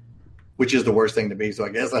indifferent, which is the worst thing to be. So I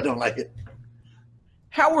guess I don't like it.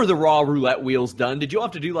 How were the Raw roulette wheels done? Did you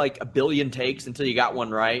have to do like a billion takes until you got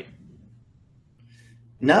one right?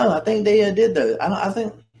 No, I think they did those. I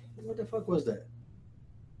think what the fuck was that?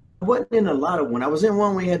 I wasn't in a lot of one. I was in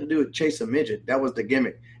one where you had to do a chase a midget. That was the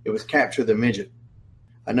gimmick. It was capture the midget.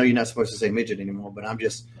 I know you're not supposed to say midget anymore, but I'm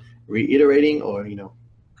just reiterating, or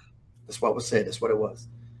that's what was said. That's what it was.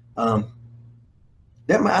 I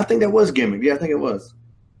think that was gimmick. Yeah, I think it was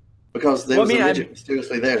because there was a midget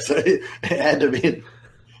mysteriously there, so it had to be.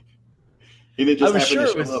 He didn't just happen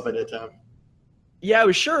to show up at that time. Yeah, I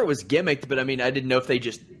was sure it was gimmicked, but I mean, I didn't know if they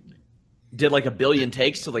just did like a billion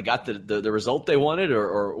takes till they got the result they wanted,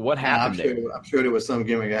 or what happened I'm sure there was some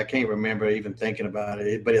gimmick. I can't remember even thinking about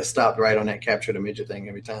it, but it stopped right on that capture the midget thing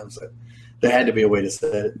every time. So there had to be a way to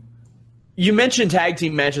set it. You mentioned tag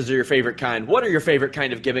team matches are your favorite kind. What are your favorite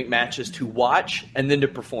kind of gimmick matches to watch and then to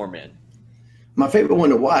perform in? My favorite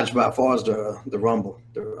one to watch by far is the Rumble,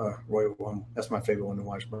 the Royal Rumble. That's my favorite one to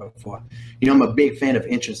watch by far. I'm a big fan of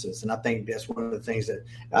entrances, and I think that's one of the things that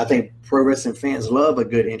I think pro wrestling fans love, a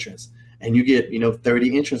good entrance. And you get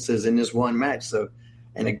 30 entrances in this one match. So,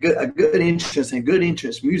 and a good entrance and good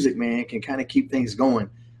entrance music, man, can kind of keep things going.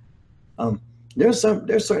 There's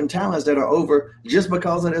certain talents that are over just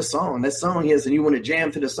because of their song. That song hits, and you want to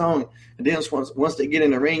jam to the song, and then once they get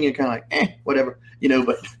in the ring, you're kind of like, whatever,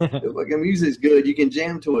 But the music's good, you can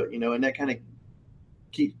jam to it, and that kind of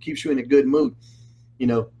keeps you in a good mood,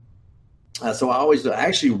 So I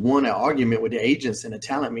actually won an argument with the agents in a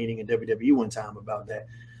talent meeting in WWE one time about that,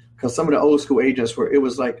 because some of the old school agents it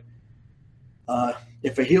was like,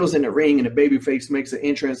 if a heel's in the ring and the babyface makes an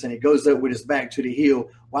entrance and he goes up with his back to the heel,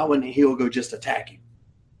 why wouldn't the heel go just attack him?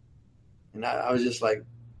 And I was just like,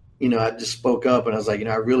 I just spoke up and I was like,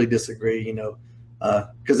 I really disagree,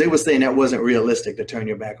 because they were saying that wasn't realistic to turn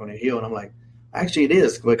your back on a heel. And I'm like, actually it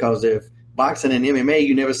is, because if boxing and MMA,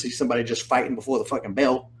 you never see somebody just fighting before the fucking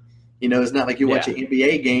bell. It's not like you watch an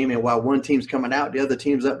NBA game and while one team's coming out, the other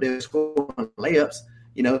team's up there scoring layups.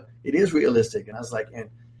 It is realistic. And I was like, and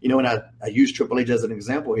when I use Triple H as an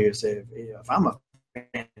example here, say if I'm a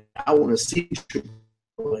fan, I want to see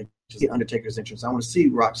Triple H, the Undertaker's entrance. I want to see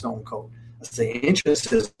Rock Stone Cold. I say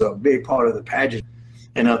entrance is a big part of the pageant.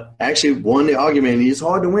 And I actually won the argument. And it's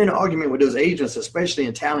hard to win an argument with those agents, especially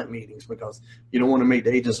in talent meetings, because you don't want to make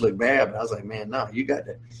the agents look bad. But I was like, man, no, you got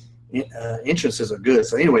that. Entrances are good.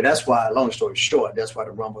 So anyway, that's why, long story short, that's why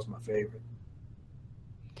the Rumble's my favorite.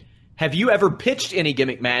 Have you ever pitched any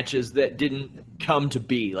gimmick matches that didn't come to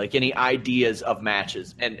be, like any ideas of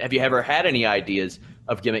matches? And have you ever had any ideas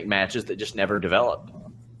of gimmick matches that just never developed?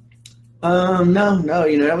 No,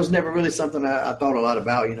 that was never really something I thought a lot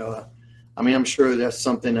about. I'm sure that's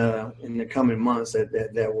something in the coming months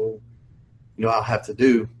that will, I'll have to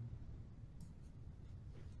do.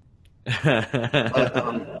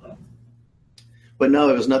 But no,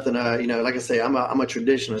 it was nothing. Like I say, I'm a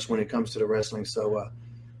traditionalist when it comes to the wrestling. So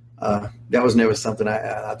that was never something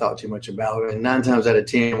I thought too much about. And 9 times out of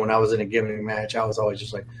 10, when I was in a gimmick match, I was always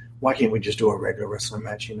just like, why can't we just do a regular wrestling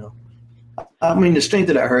match? The strength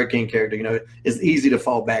of that Hurricane character, it's easy to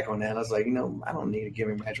fall back on that. I was like, I don't need a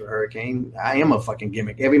gimmick match with Hurricane. I am a fucking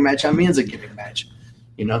gimmick. Every match I'm in is a gimmick match.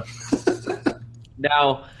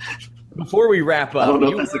 Now, before we wrap up, I don't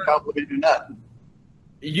know if that's a compliment or not.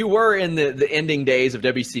 You were in the ending days of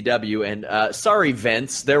WCW, and sorry,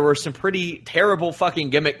 Vince, there were some pretty terrible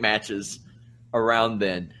fucking gimmick matches around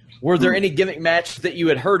then. Were there any gimmick matches that you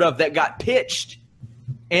had heard of that got pitched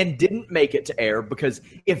and didn't make it to air? Because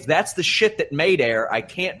if that's the shit that made air, I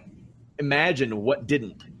can't imagine what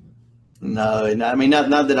didn't. No,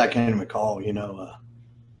 not that I can recall,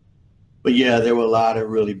 But yeah, there were a lot of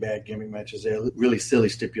really bad gimmick matches there, really silly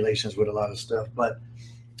stipulations with a lot of stuff. But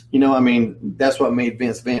that's what made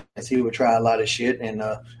Vince Vince. He would try a lot of shit, and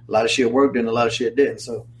a lot of shit worked and a lot of shit didn't.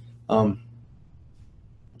 So,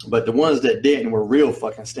 but the ones that didn't were real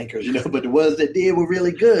fucking stinkers, But the ones that did were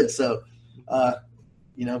really good. So,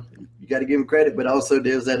 you got to give him credit. But also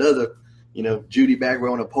there's that other, Judy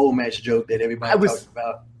Bagwell on a pole match joke that everybody talks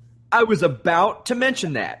about. I was about to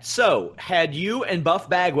mention that. So, had you and Buff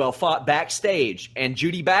Bagwell fought backstage and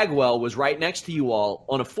Judy Bagwell was right next to you all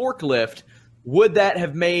on a forklift, would that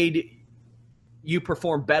have made you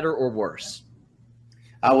perform better or worse?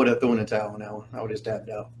 I would have thrown a towel on that one. I would have tapped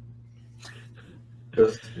out.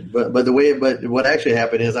 But what actually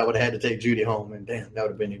happened is I would have had to take Judy home, and damn, that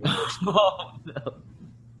would have been even worse. Oh, no.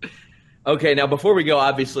 Okay, now before we go,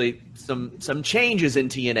 obviously some changes in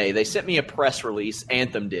TNA. They sent me a press release.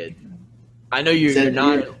 Anthem did. I know you're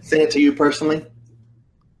not sent it to you personally.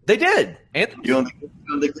 They did. Anthem. You're on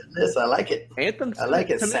the good list. I like it. Anthem. I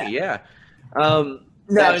like it. To me, yeah. No,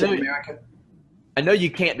 I know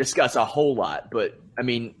you can't discuss a whole lot, but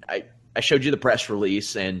I showed you the press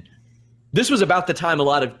release, and this was about the time a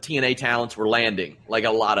lot of TNA talents were landing, like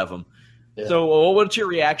a lot of them. Yeah. So what's your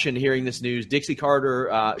reaction to hearing this news? Dixie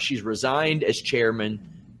Carter, she's resigned as chairman.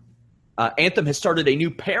 Anthem has started a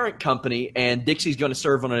new parent company, and Dixie's going to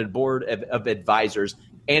serve on a board of advisors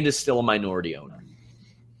and is still a minority owner.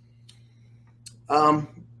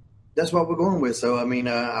 That's what we're going with. So,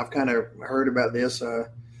 I've kind of heard about this for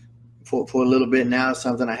a little bit now. It's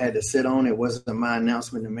something I had to sit on. It wasn't my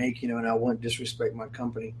announcement to make, and I wouldn't disrespect my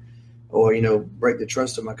company or, break the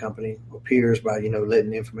trust of my company or peers by,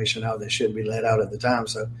 letting the information out that shouldn't be let out at the time.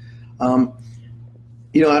 So,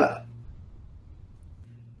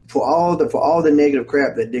 for all the negative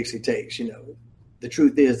crap that Dixie takes, the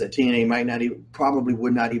truth is that TNA probably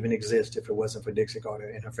would not even exist if it wasn't for Dixie Carter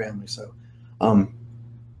and her family. So,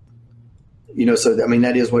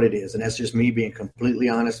 that is what it is. And that's just me being completely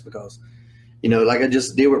honest because, like I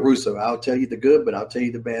just did with Russo, I'll tell you the good, but I'll tell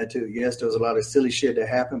you the bad too. Yes, there was a lot of silly shit that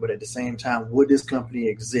happened, but at the same time, would this company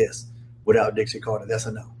exist without Dixie Carter? That's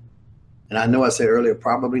a no. And I know I said earlier,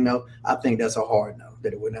 probably no. I think that's a hard no,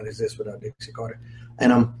 that it would not exist without Dixie Carter.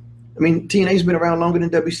 And, TNA's been around longer than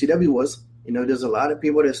WCW was. There's a lot of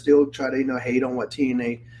people that still try to, hate on what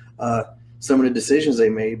TNA, some of the decisions they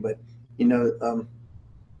made, but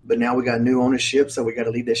now we got new ownership, so we got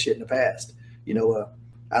to leave that shit in the past.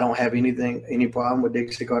 I don't have any problem with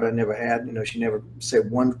Dixie Carter. I never had. She never said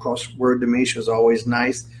one cross word to me. She was always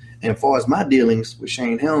nice. And as far as my dealings with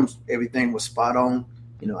Shane Helms, everything was spot on.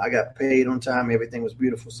 I got paid on time. Everything was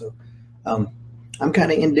beautiful. So I'm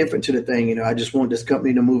kind of indifferent to the thing. I just want this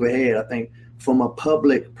company to move ahead. I think from a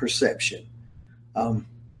public perception,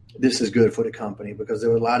 this is good for the company because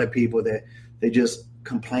there were a lot of people that they just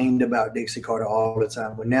complained about Dixie Carter all the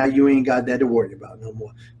time. But now you ain't got that to worry about no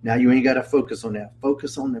more. Now you ain't got to focus on that.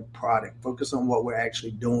 Focus on the product. Focus on what we're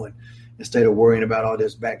actually doing instead of worrying about all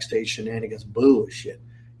this backstage shenanigans bullshit.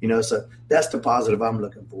 So that's the positive I'm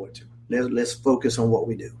looking forward to. Let's focus on what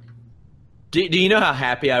we do. Do you know how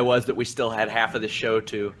happy I was that we still had half of the show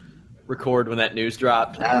to record when that news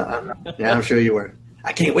dropped? I'm sure you were.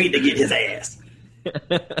 I can't wait to get his ass.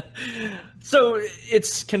 So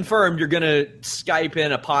it's confirmed you're going to Skype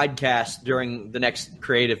in a podcast during the next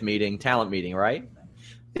creative meeting, talent meeting, right?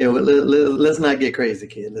 Yeah, well, let's not get crazy,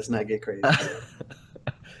 kid. Let's not get crazy.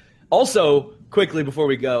 Also, quickly before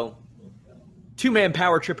we go, Two-Man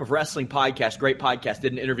Power Trip of Wrestling podcast, great podcast,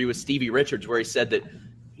 did an interview with Stevie Richards where he said that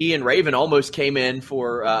he and Raven almost came in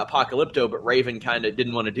for Apocalypto, but Raven kind of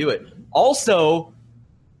didn't want to do it. Also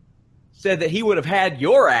said that he would have had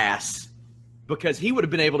your ass because he would have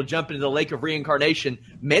been able to jump into the Lake of Reincarnation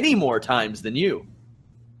many more times than you.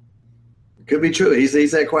 Could be true.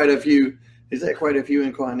 He's had quite a few. He's had quite a few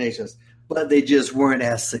incarnations, but they just weren't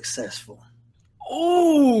as successful.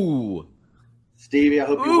 Ooh, Stevie, I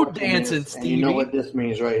hope you're watching dancing, this, Stevie. and you know what this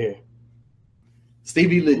means right here.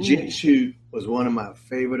 Stevie Legit Shoot was one of my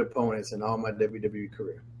favorite opponents in all my WWE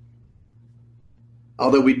career.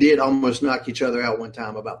 Although we did almost knock each other out one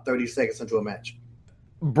time about 30 seconds into a match.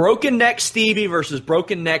 Broken Neck Stevie versus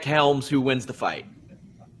Broken Neck Helms. Who wins the fight?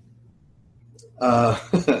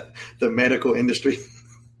 The medical industry.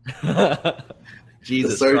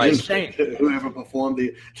 Jesus the surgeon, Christ. whoever performed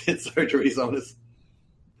the surgeries on us.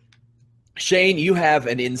 Shane, you have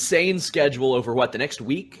an insane schedule over the next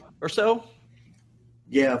week or so?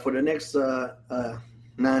 Yeah, for the next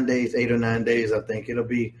 9 days, 8 or 9 days, I think. It'll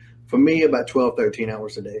be, for me, about 12, 13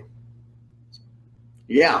 hours a day.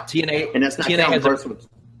 Yeah. TNA, and that's not TNA counting has personal.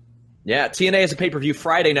 Yeah, TNA has a pay-per-view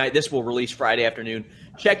Friday night. This will release Friday afternoon.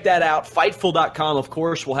 Check that out. Fightful.com, of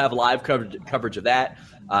course, will have live coverage of that.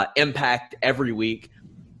 Impact every week.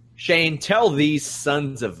 Shane, tell these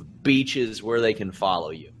sons of beaches where they can follow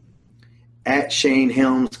you. At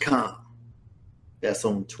ShaneHelms.com. That's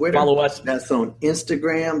on Twitter. Follow us. That's on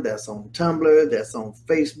Instagram. That's on Tumblr. That's on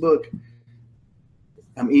Facebook.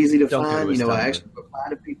 I'm easy to find. I actually reply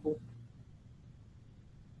to people.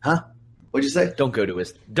 Huh? What'd you say? Don't go to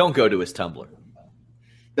his Tumblr.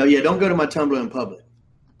 No, yeah, don't go to my Tumblr in public.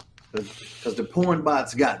 Because the porn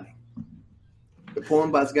bots got me. The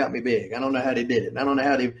porn bots got me big. I don't know how they did it. I don't know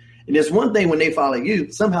how they. And there's one thing when they follow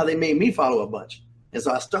you, somehow they made me follow a bunch. And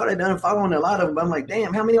so I started unfollowing a lot of them. But I'm like,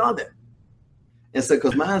 damn, how many are there? And so,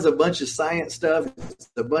 because mine's a bunch of science stuff, it's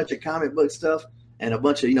a bunch of comic book stuff, and a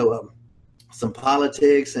bunch of, some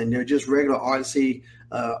politics, and they're just regular artsy,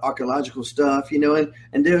 archaeological stuff, and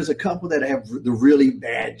there's a couple that have the really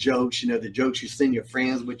bad jokes, the jokes you send your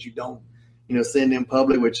friends, but you don't, send in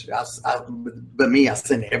public, which I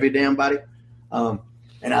send every damn body.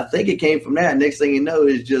 And I think it came from that. Next thing you know,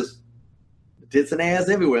 it's just tits and ass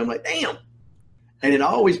everywhere. I'm like, damn. And it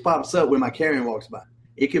always pops up when my Karen walks by.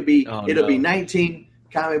 It could be, it'll be 19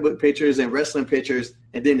 comic book pictures and wrestling pictures.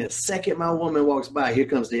 And then the second my woman walks by, here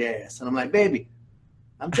comes the ass. And I'm like, baby,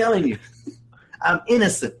 I'm telling you, I'm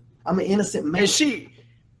innocent. I'm an innocent man. And she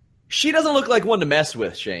doesn't look like one to mess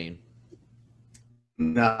with, Shane.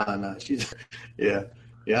 Nah. She's, yeah.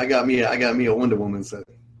 I got me a Wonder Woman. So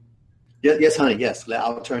yes, honey. Yes.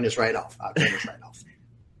 I'll turn this right off.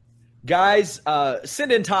 Guys,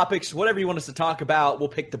 send in topics, whatever you want us to talk about. We'll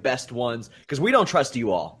pick the best ones because we don't trust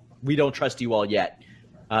you all. We don't trust you all yet.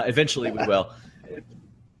 Eventually we will.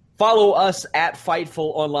 Follow us at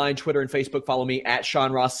Fightful online, Twitter and Facebook. Follow me at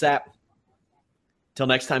Sean Ross Sapp. Till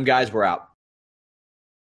next time, guys, we're out.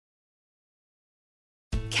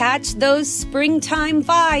 Catch those springtime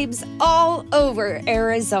vibes all over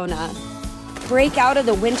Arizona. Break out of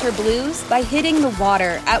the winter blues by hitting the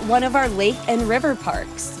water at one of our lake and river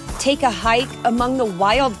parks. Take a hike among the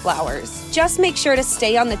wildflowers. Just make sure to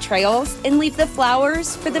stay on the trails and leave the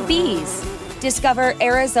flowers for the bees. Discover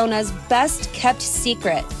Arizona's best-kept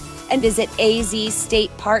secret and visit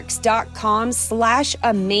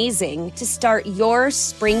azstateparks.com/amazing to start your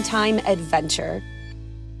springtime adventure.